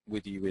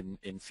with you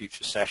in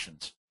future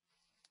sessions.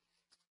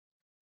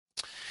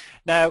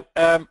 Now,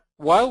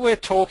 while we're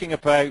talking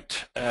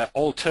about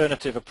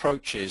alternative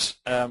approaches,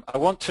 I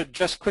want to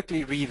just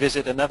quickly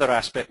revisit another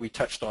aspect we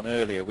touched on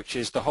earlier, which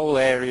is the whole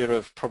area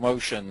of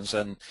promotions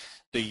and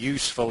the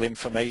useful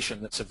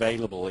information that's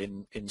available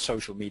in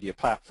social media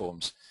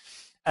platforms.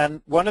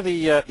 And one of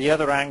the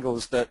other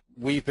angles that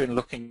we've been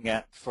looking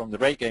at from the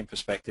RateGain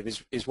perspective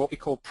is what we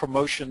call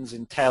promotions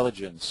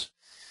intelligence.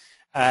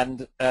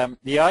 And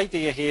the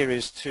idea here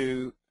is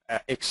to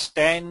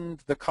extend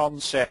the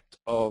concept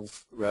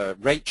of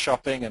rate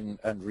shopping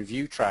and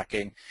review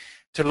tracking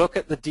to look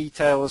at the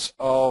details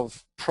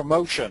of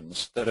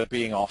promotions that are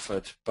being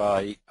offered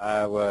by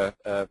our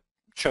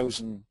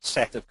chosen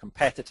set of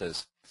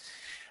competitors.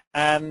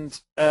 And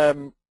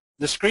the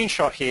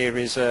screenshot here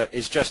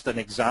is just an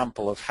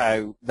example of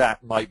how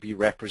that might be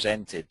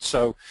represented.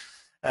 So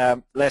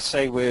let's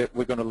say we're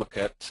going to look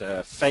at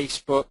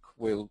Facebook,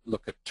 we'll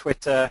look at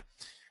Twitter.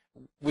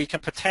 We can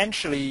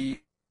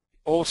potentially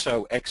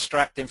also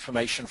extract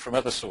information from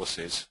other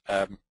sources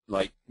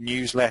like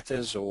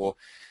newsletters or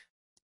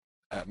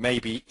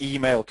maybe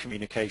email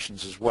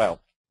communications as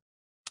well.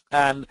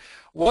 And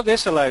what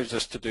this allows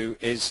us to do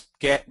is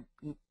get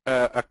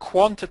a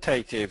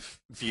quantitative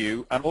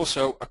view and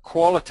also a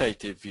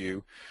qualitative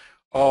view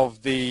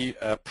of the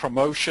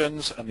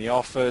promotions and the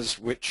offers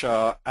which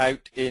are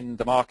out in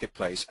the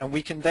marketplace. And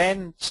we can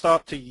then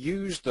start to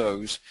use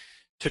those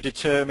to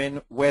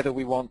determine whether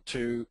we want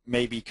to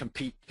maybe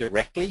compete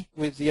directly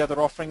with the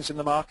other offerings in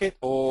the market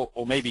or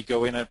maybe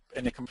go in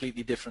a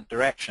completely different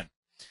direction.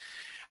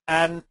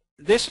 And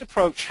this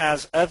approach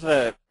has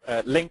other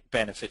linked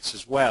benefits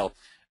as well.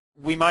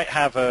 We might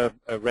have a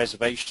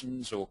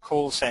reservations or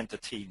call center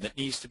team that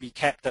needs to be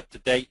kept up to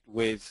date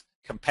with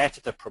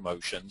competitor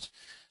promotions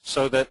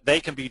so that they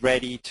can be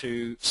ready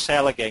to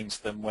sell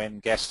against them when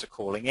guests are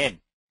calling in.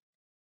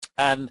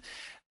 And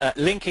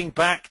linking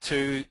back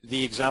to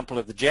the example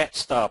of the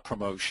Jetstar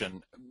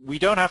promotion, we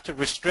don't have to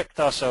restrict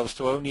ourselves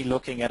to only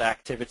looking at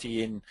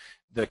activity in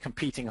the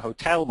competing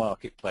hotel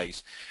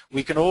marketplace.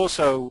 We can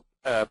also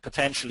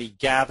potentially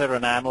gather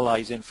and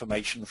analyze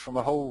information from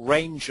a whole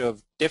range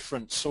of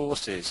different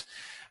sources,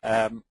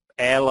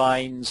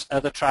 airlines,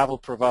 other travel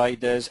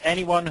providers,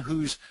 anyone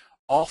whose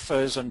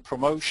offers and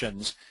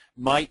promotions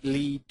might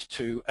lead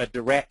to a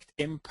direct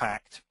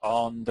impact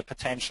on the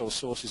potential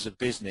sources of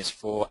business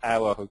for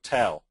our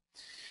hotel.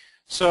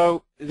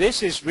 So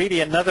this is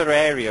really another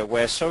area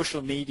where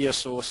social media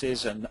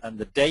sources and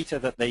the data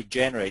that they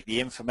generate,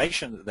 the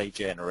information that they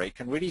generate,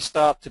 can really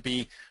start to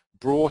be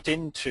brought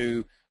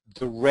into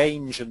the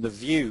range and the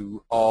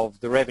view of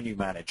the revenue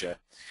manager.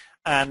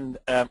 And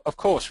of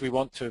course we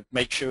want to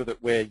make sure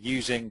that we're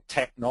using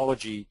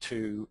technology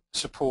to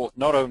support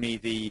not only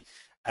the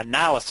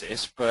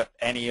analysis but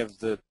any of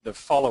the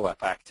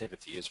follow-up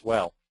activity as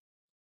well.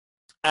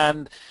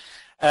 And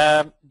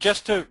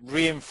just to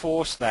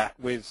reinforce that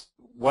with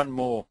one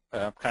more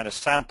kind of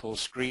sample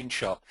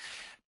screenshot,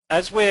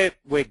 as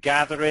we're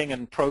gathering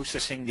and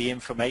processing the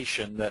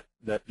information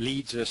that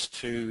leads us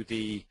to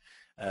the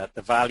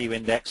value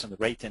index and the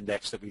rate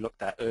index that we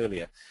looked at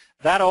earlier,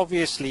 that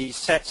obviously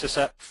sets us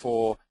up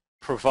for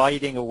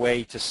providing a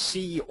way to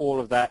see all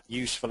of that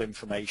useful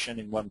information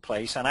in one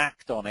place and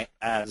act on it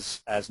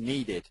as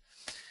needed.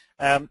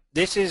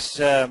 This is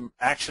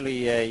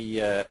actually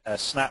a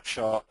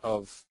snapshot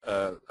of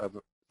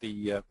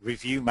the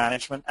review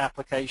management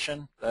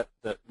application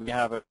that we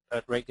have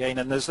at RateGain,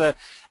 and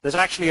there's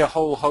actually a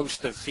whole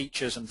host of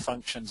features and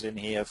functions in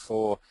here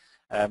for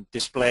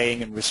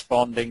displaying and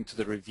responding to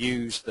the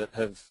reviews that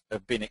have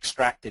been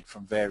extracted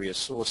from various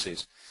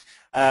sources.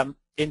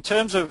 In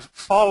terms of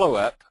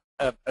follow-up,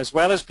 as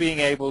well as being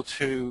able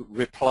to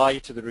reply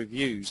to the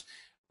reviews,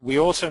 we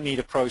also need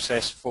a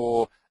process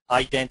for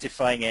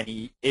identifying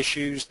any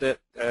issues that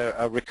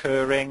are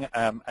recurring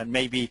and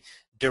maybe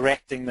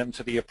directing them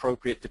to the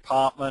appropriate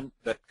department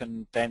that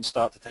can then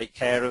start to take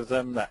care of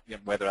them,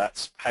 whether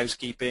that's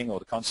housekeeping or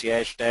the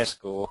concierge desk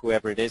or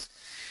whoever it is.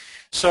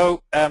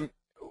 So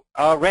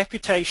our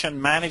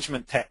reputation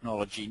management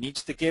technology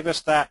needs to give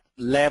us that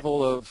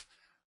level of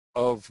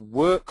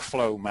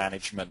workflow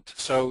management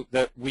so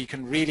that we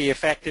can really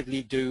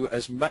effectively do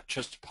as much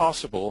as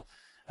possible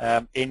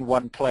in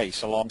one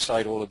place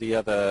alongside all of the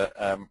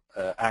other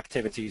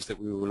activities that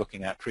we were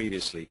looking at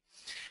previously.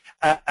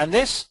 And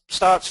this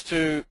starts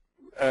to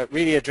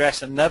really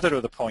address another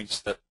of the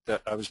points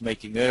that I was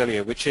making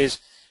earlier, which is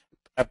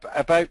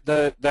about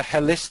the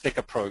holistic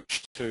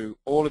approach to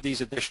all of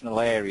these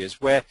additional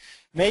areas where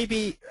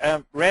maybe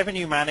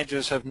revenue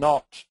managers have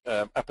not,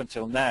 up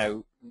until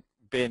now,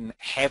 been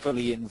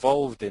heavily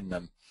involved in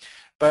them.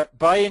 But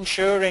by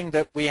ensuring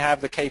that we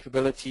have the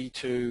capability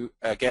to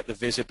get the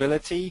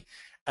visibility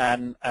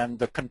and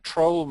the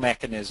control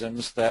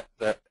mechanisms that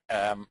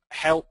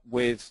help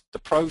with the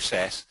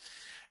process,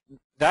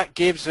 that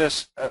gives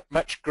us a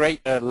much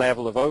greater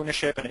level of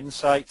ownership and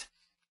insight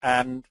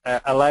and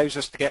allows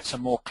us to get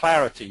some more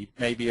clarity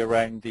maybe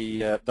around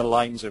the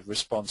lines of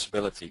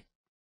responsibility.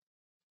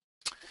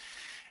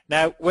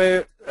 Now,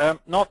 we're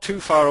not too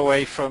far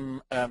away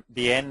from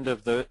the end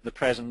of the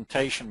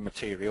presentation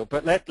material,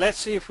 but let's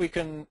see if we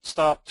can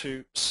start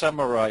to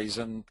summarize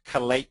and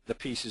collate the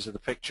pieces of the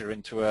picture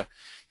into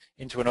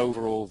an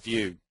overall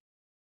view.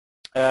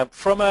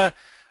 From a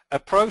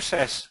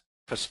process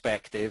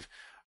perspective,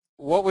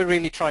 what we're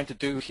really trying to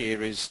do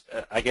here is,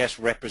 I guess,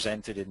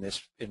 represented in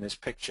this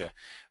picture.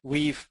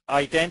 We've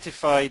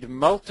identified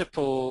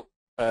multiple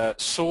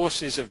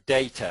sources of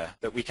data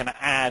that we can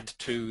add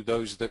to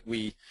those that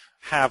we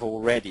have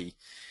already,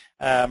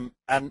 and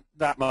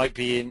that might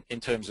be in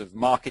terms of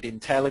market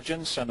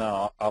intelligence and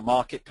our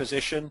market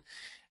position.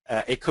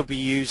 It could be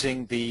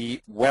using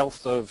the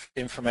wealth of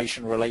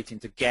information relating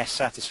to guest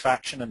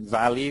satisfaction and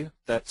value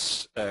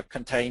that's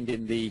contained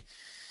in the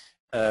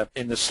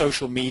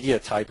social media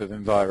type of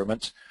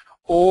environment,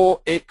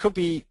 or it could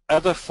be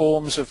other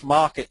forms of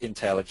market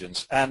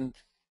intelligence. And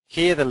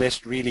here the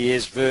list really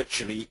is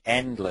virtually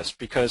endless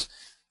because,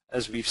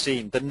 as we've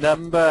seen, the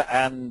number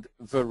and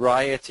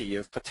variety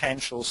of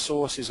potential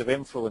sources of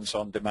influence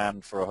on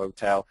demand for a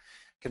hotel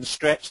can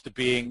stretch to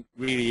being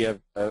really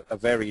a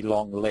very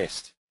long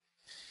list.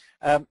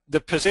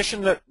 The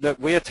position that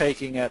we're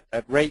taking at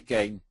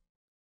RateGain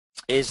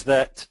is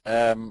that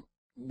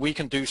we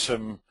can do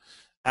some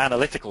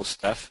analytical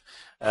stuff,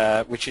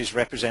 which is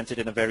represented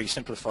in a very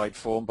simplified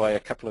form by a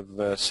couple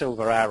of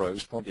silver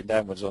arrows pointing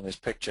downwards on this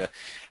picture.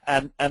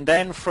 And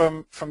then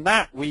from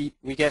that we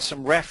get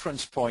some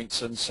reference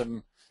points and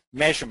some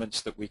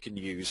measurements that we can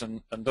use,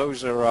 and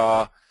those are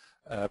our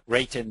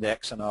rate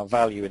index and our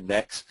value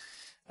index.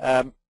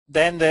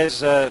 Then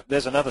there's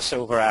another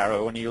silver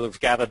arrow, and you'll have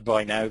gathered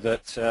by now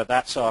that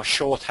that's our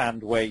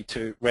shorthand way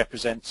to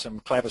represent some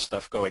clever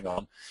stuff going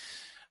on.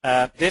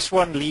 This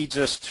one leads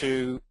us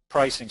to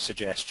pricing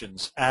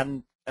suggestions,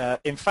 and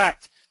in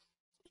fact,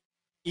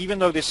 even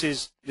though this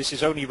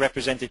is only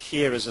represented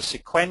here as a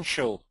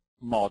sequential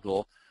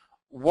model,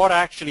 what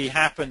actually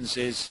happens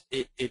is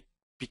it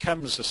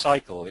becomes a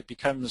cycle. It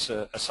becomes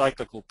a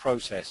cyclical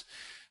process.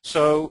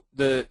 So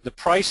the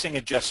pricing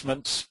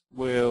adjustments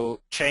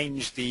will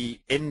change the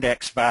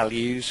index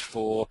values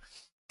for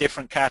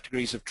different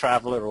categories of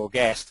traveler or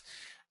guest,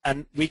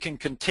 and we can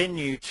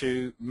continue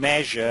to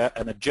measure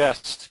and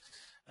adjust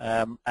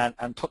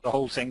and put the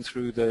whole thing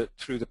through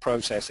the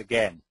process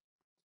again.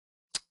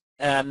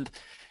 And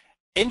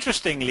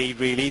interestingly,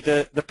 really,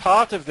 the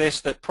part of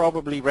this that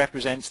probably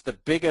represents the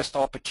biggest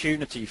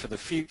opportunity for the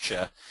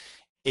future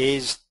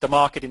is the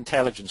market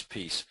intelligence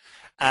piece.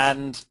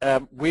 And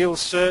we'll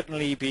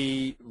certainly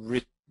be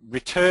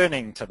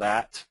returning to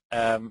that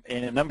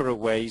in a number of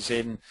ways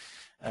in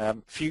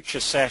future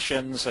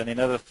sessions and in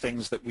other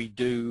things that we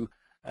do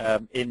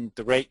in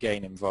the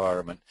RateGain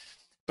environment.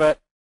 But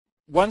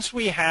once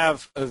we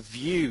have a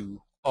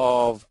view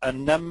of a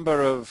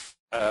number of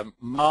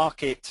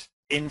market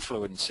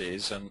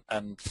influences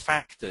and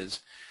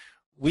factors,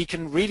 we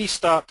can really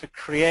start to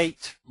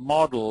create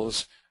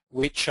models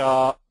which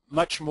are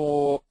much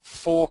more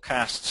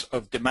forecasts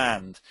of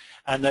demand,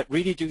 and that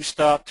really do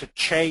start to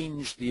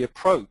change the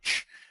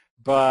approach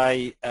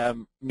by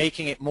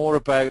making it more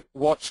about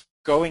what's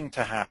going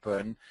to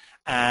happen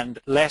and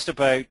less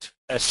about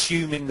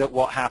assuming that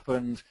what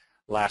happened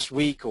last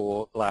week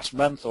or last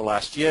month or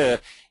last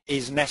year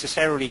is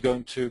necessarily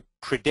going to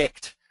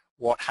predict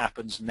what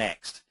happens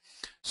next.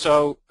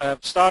 So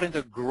starting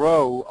to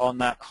grow on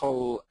that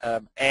whole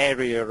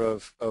area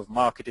of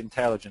market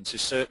intelligence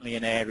is certainly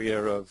an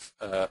area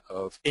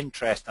of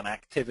interest and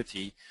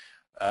activity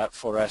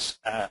for us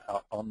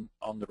on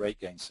the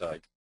RateGain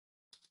side.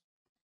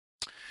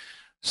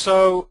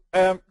 So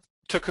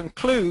to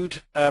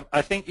conclude,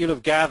 I think you'll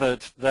have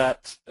gathered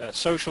that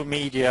social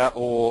media,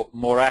 or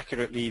more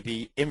accurately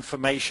the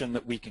information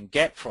that we can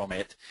get from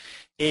it,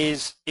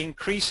 is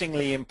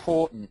increasingly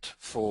important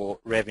for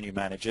revenue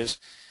managers.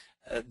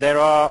 There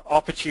are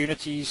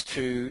opportunities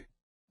to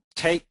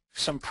take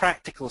some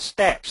practical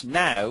steps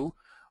now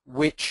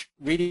which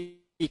really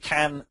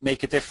can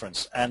make a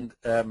difference, and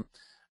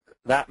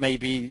that may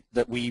be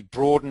that we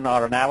broaden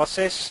our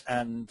analysis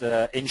and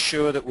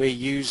ensure that we're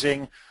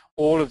using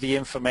all of the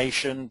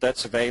information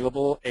that's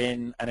available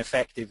in an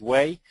effective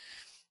way.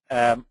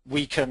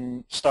 We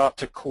can start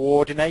to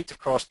coordinate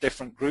across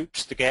different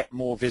groups to get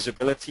more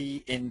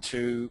visibility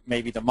into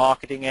maybe the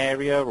marketing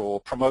area or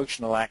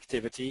promotional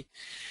activity.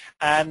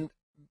 And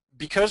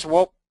because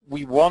what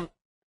we want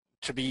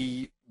to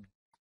be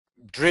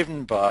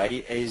driven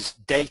by is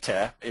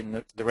data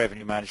in the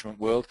revenue management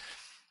world,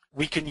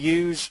 we can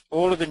use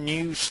all of the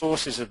new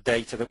sources of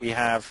data that we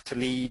have to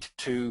lead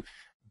to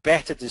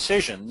better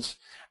decisions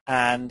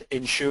and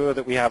ensure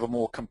that we have a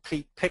more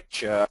complete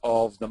picture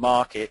of the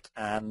market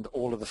and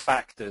all of the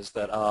factors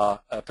that are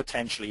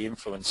potentially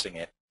influencing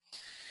it.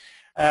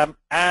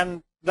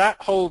 And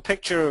that whole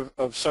picture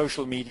of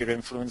social media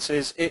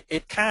influences,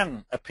 it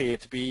can appear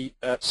to be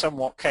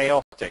somewhat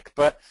chaotic,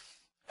 but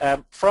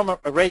from a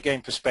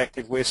RateGain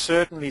perspective, we're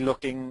certainly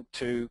looking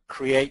to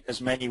create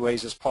as many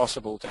ways as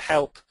possible to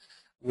help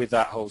with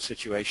that whole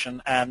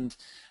situation. And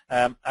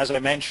as I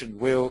mentioned,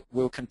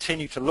 we'll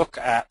continue to look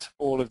at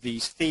all of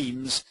these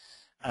themes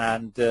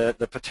and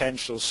the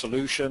potential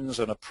solutions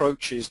and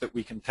approaches that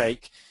we can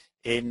take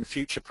in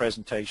future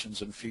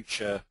presentations and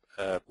future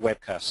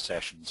webcast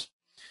sessions.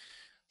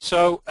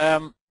 So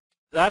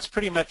that's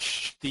pretty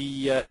much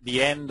the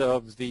end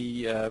of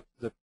the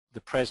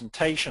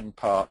presentation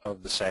part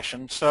of the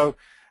session. So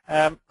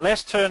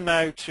let's turn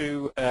now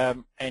to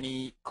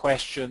any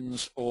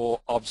questions or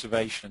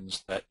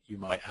observations that you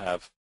might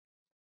have.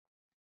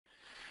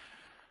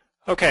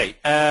 Okay,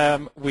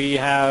 we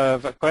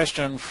have a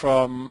question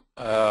from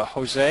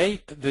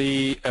Jose.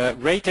 The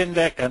rate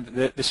index, and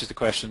this is the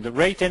question, the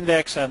rate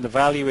index and the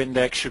value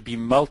index should be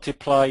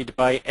multiplied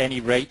by any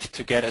rate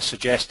to get a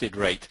suggested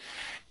rate.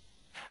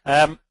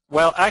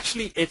 Well,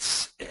 actually,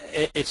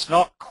 it's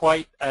not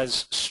quite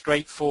as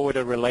straightforward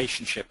a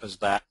relationship as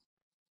that.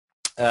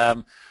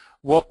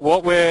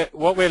 What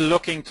we're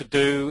looking to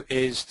do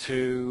is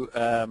to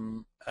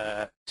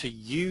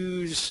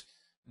use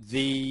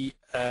the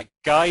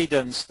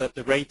guidance that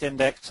the rate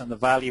index and the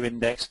value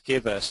index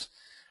give us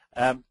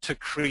to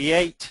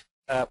create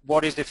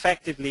what is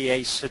effectively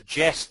a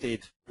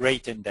suggested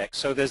rate index.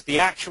 So there's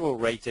the actual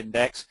rate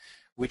index,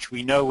 which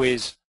we know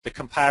is the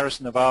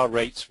comparison of our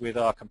rates with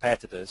our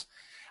competitors.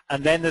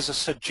 And then there's a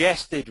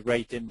suggested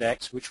rate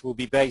index, which will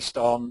be based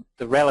on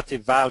the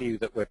relative value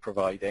that we're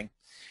providing.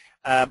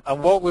 And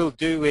what we'll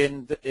do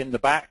in the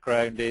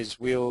background is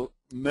we'll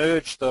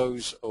merge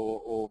those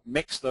or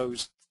mix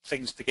those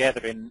things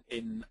together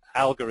in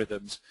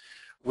algorithms,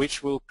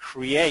 which will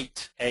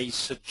create a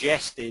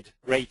suggested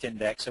rate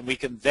index. And we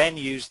can then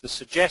use the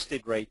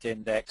suggested rate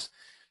index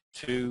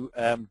to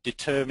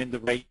determine the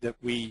rate that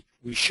we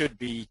should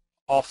be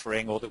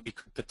offering or that we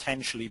could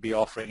potentially be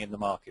offering in the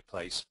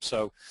marketplace.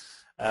 So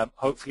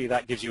hopefully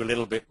that gives you a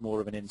little bit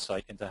more of an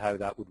insight into how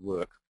that would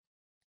work.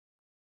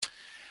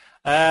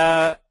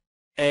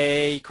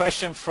 A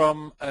question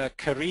from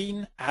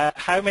Karine.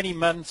 How many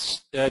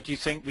months do you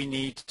think we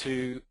need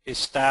to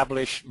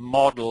establish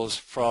models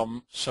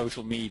from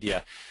social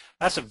media?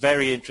 That's a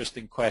very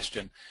interesting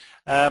question.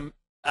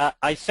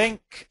 I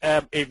think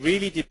it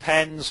really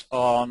depends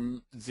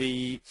on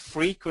the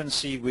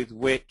frequency with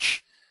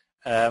which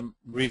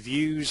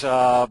reviews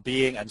are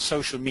being and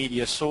social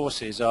media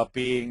sources are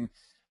being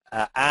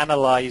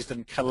analyzed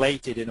and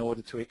collated in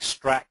order to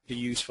extract the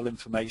useful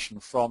information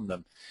from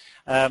them.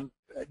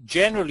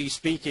 Generally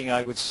speaking,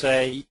 I would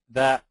say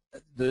that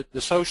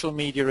the social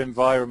media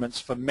environments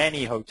for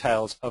many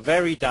hotels are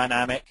very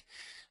dynamic.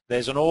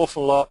 There's an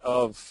awful lot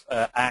of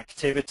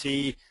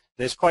activity.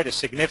 There's quite a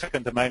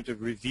significant amount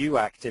of review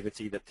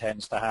activity that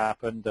tends to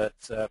happen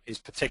that is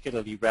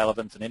particularly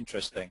relevant and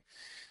interesting.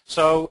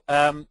 So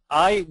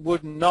I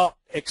would not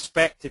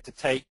expect it to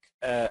take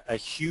a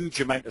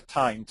huge amount of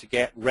time to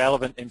get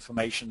relevant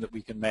information that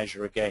we can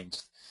measure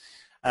against.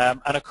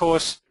 And of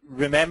course,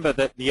 remember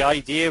that the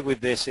idea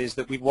with this is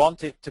that we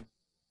want it to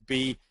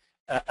be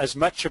as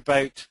much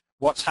about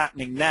what's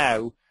happening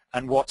now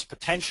and what's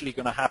potentially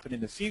going to happen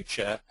in the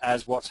future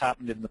as what's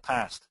happened in the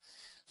past.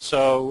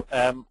 So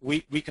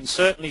we can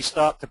certainly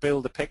start to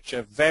build a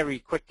picture very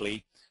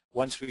quickly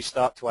once we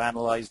start to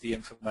analyze the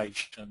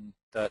information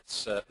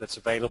that's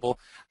available.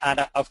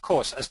 And of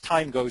course, as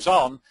time goes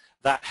on,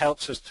 that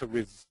helps us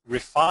to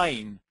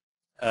refine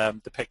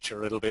the picture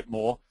a little bit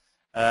more.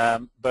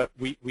 But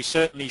we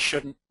certainly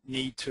shouldn't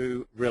need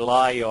to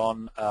rely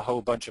on a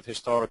whole bunch of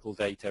historical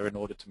data in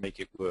order to make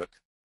it work.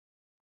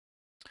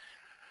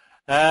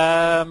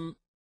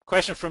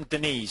 Question from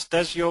Denise.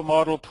 Does your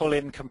model pull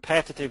in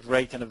competitive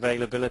rate and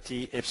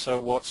availability? If so,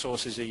 what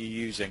sources are you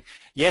using?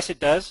 Yes, it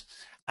does.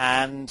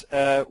 And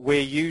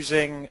we're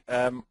using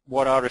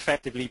what are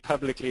effectively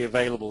publicly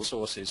available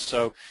sources.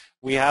 So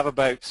we have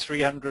about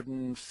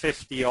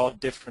 350 odd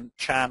different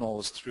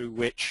channels through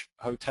which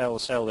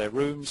hotels sell their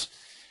rooms.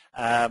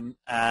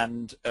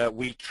 And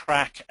we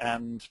track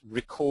and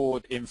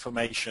record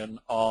information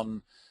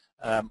on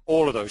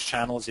all of those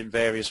channels in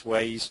various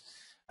ways.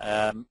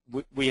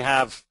 We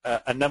have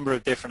a number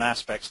of different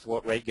aspects to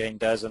what RateGain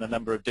does and a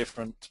number of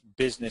different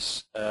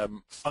business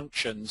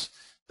functions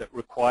that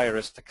require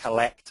us to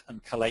collect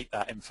and collate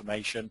that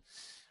information.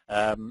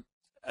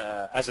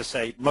 As I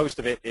say, most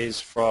of it is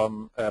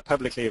from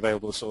publicly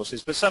available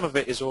sources, but some of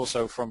it is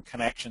also from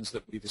connections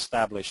that we've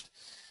established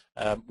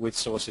with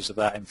sources of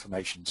that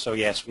information. So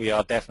yes, we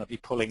are definitely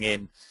pulling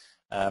in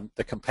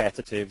the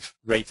competitive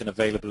rate and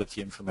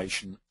availability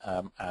information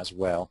as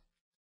well.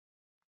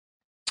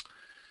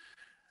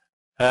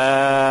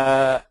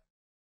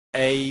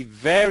 A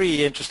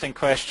very interesting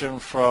question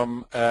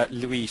from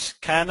Luis.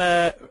 Can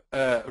a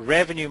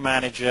revenue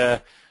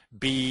manager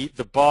be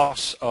the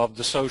boss of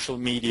the social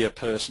media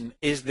person?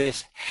 Is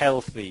this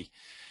healthy?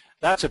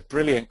 That's a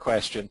brilliant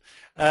question.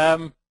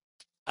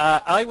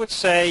 I would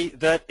say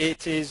that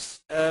it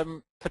is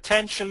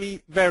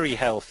potentially very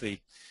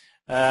healthy.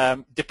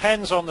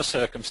 Depends on the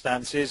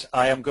circumstances.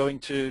 I am going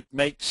to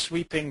make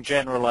sweeping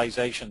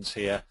generalizations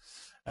here.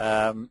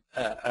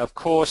 Of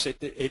course,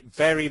 it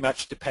very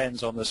much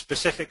depends on the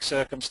specific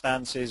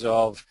circumstances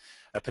of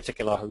a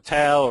particular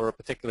hotel or a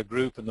particular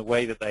group and the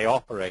way that they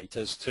operate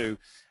as to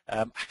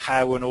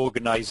how an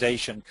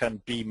organization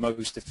can be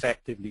most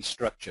effectively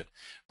structured.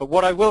 But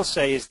what I will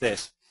say is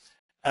this.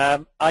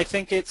 I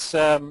think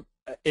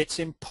it's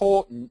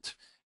important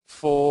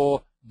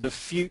for the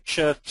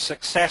future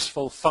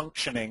successful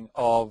functioning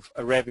of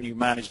a revenue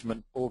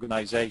management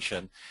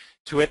organization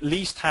to at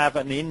least have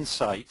an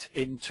insight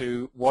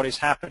into what is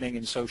happening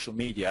in social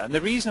media. And the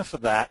reason for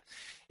that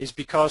is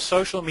because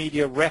social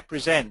media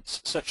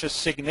represents such a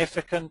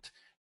significant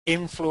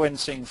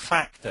influencing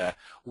factor,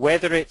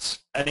 whether it's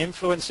an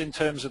influence in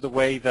terms of the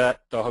way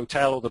that the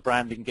hotel or the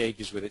brand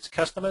engages with its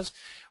customers,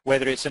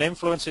 whether it's an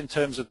influence in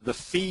terms of the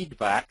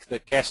feedback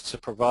that guests are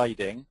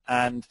providing,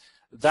 and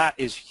that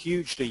is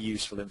hugely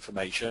useful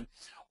information,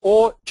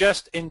 or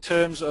just in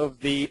terms of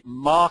the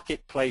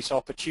marketplace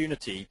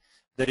opportunity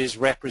that is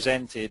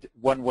represented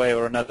one way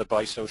or another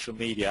by social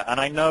media. And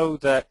I know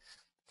that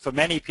for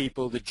many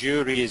people the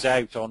jury is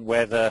out on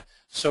whether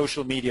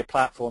social media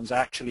platforms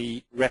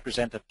actually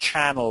represent a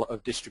channel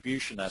of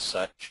distribution as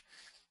such.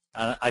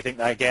 And I think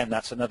that, again,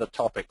 that's another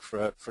topic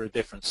for a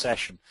different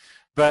session.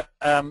 But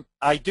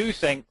I do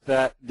think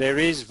that there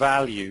is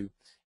value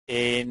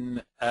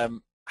in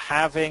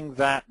having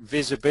that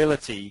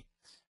visibility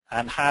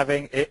and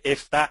having,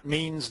 if that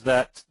means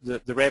that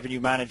the revenue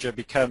manager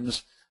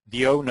becomes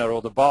the owner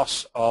or the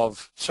boss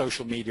of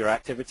social media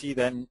activity,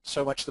 then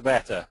so much the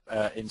better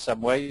in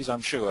some ways,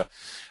 I'm sure.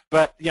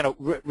 But, you know,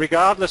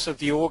 regardless of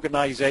the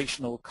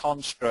organizational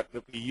construct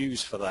that we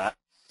use for that,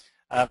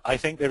 I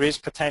think there is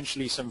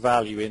potentially some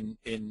value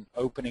in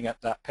opening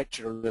up that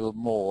picture a little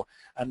more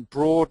and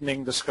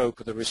broadening the scope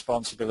of the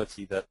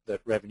responsibility that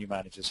revenue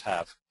managers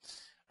have.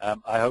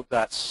 I hope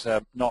that's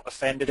not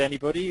offended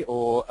anybody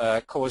or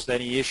caused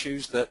any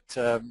issues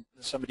that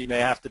somebody may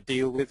have to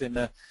deal with in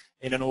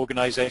an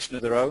organization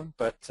of their own,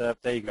 but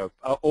there you go.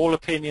 All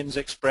opinions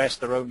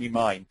expressed are only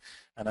mine,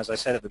 and as I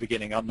said at the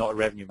beginning, I'm not a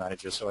revenue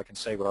manager, so I can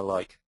say what I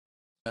like.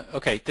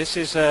 Okay, this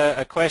is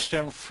a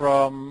question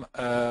from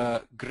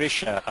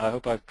Grisha. I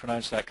hope I've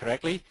pronounced that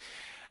correctly.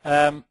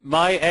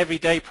 My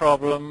everyday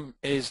problem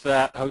is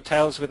that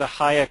hotels with a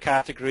higher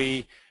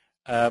category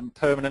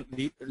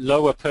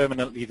lower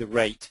permanently the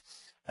rate.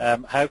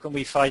 How can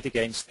we fight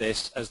against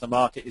this as the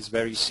market is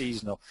very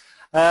seasonal?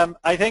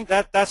 I think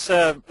that's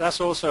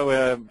also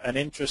an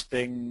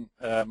interesting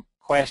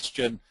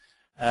question.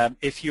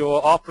 If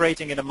you're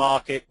operating in a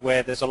market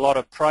where there's a lot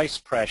of price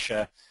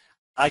pressure,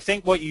 I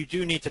think what you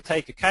do need to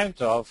take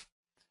account of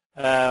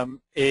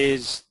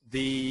is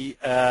the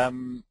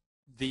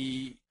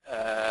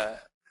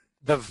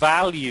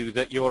value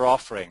that you're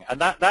offering,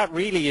 and that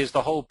really is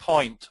the whole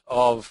point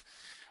of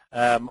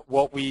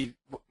what we've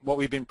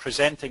been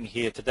presenting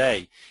here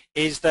today.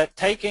 Is that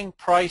taking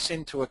price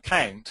into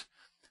account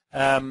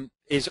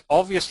is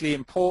obviously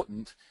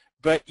important,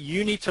 but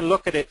you need to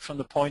look at it from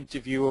the point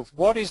of view of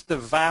what is the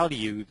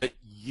value that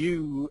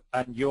you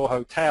and your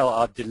hotel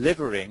are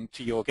delivering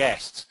to your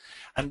guests,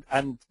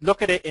 and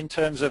look at it in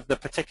terms of the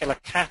particular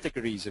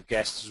categories of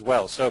guests as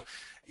well. So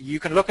you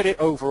can look at it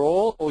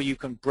overall, or you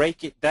can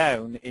break it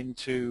down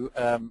into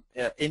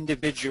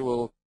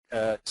individual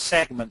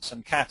segments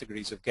and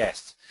categories of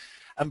guests.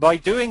 And by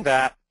doing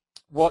that,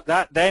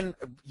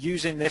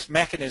 using this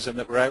mechanism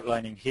that we're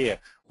outlining here,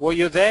 what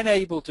you're then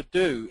able to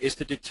do is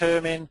to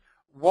determine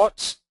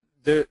what's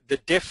the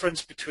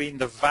difference between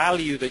the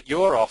value that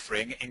you're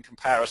offering in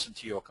comparison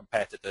to your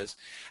competitors,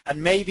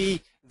 and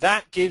maybe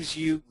that gives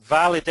you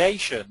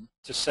validation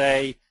to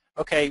say,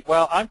 okay,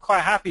 well, I'm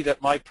quite happy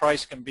that my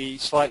price can be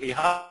slightly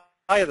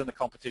higher than the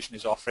competition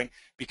is offering,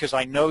 because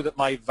I know that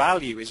my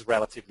value is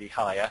relatively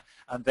higher,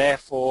 and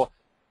therefore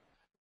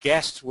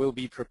guests will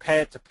be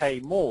prepared to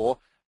pay more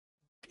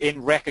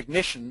in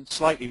recognition,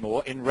 slightly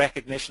more, in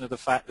recognition of the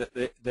fact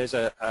that there's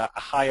a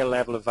higher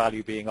level of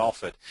value being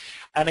offered.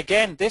 And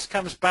again, this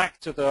comes back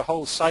to the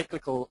whole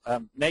cyclical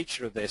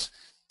nature of this,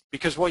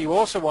 because what you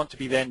also want to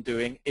be then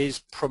doing is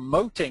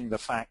promoting the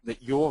fact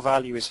that your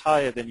value is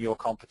higher than your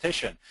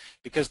competition,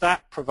 because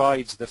that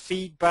provides the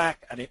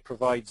feedback and it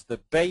provides the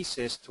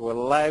basis to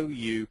allow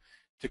you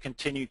to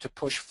continue to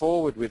push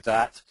forward with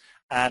that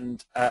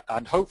and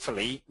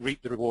hopefully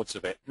reap the rewards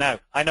of it. Now,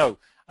 I know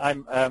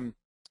I'm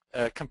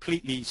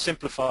completely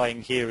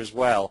simplifying here as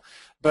well,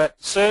 but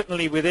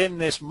certainly within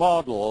this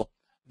model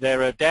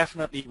there are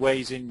definitely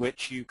ways in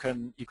which you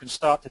can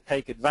start to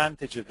take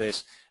advantage of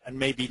this and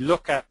maybe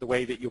look at the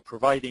way that you're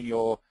providing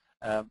you're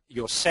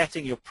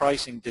setting your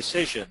pricing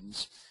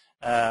decisions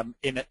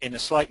in a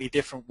slightly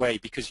different way,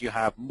 because you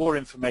have more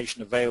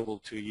information available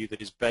to you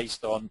that is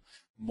based on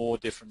more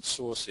different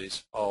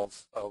sources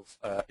of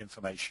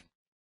information.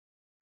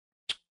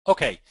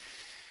 Okay.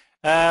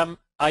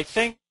 I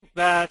think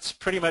that's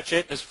pretty much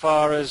it as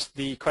far as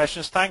the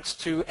questions. Thanks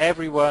to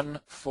everyone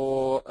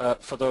for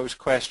those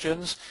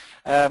questions.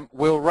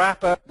 We'll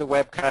wrap up the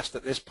webcast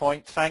at this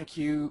point. Thank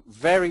you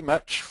very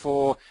much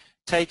for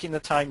taking the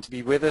time to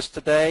be with us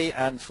today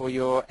and for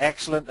your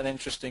excellent and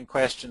interesting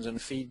questions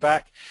and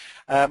feedback.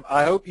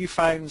 I hope you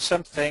found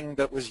something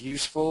that was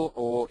useful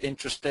or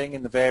interesting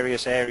in the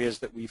various areas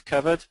that we've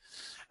covered.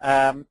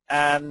 Of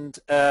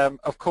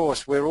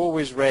course, we're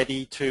always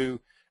ready to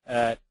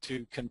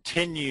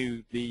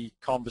continue the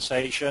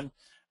conversation,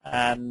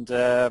 and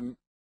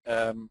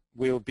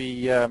we'll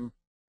be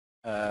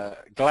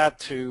glad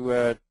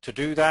to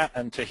do that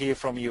and to hear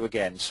from you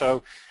again.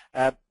 So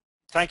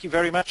thank you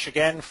very much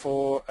again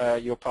for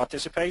your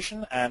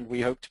participation, and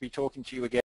we hope to be talking to you again.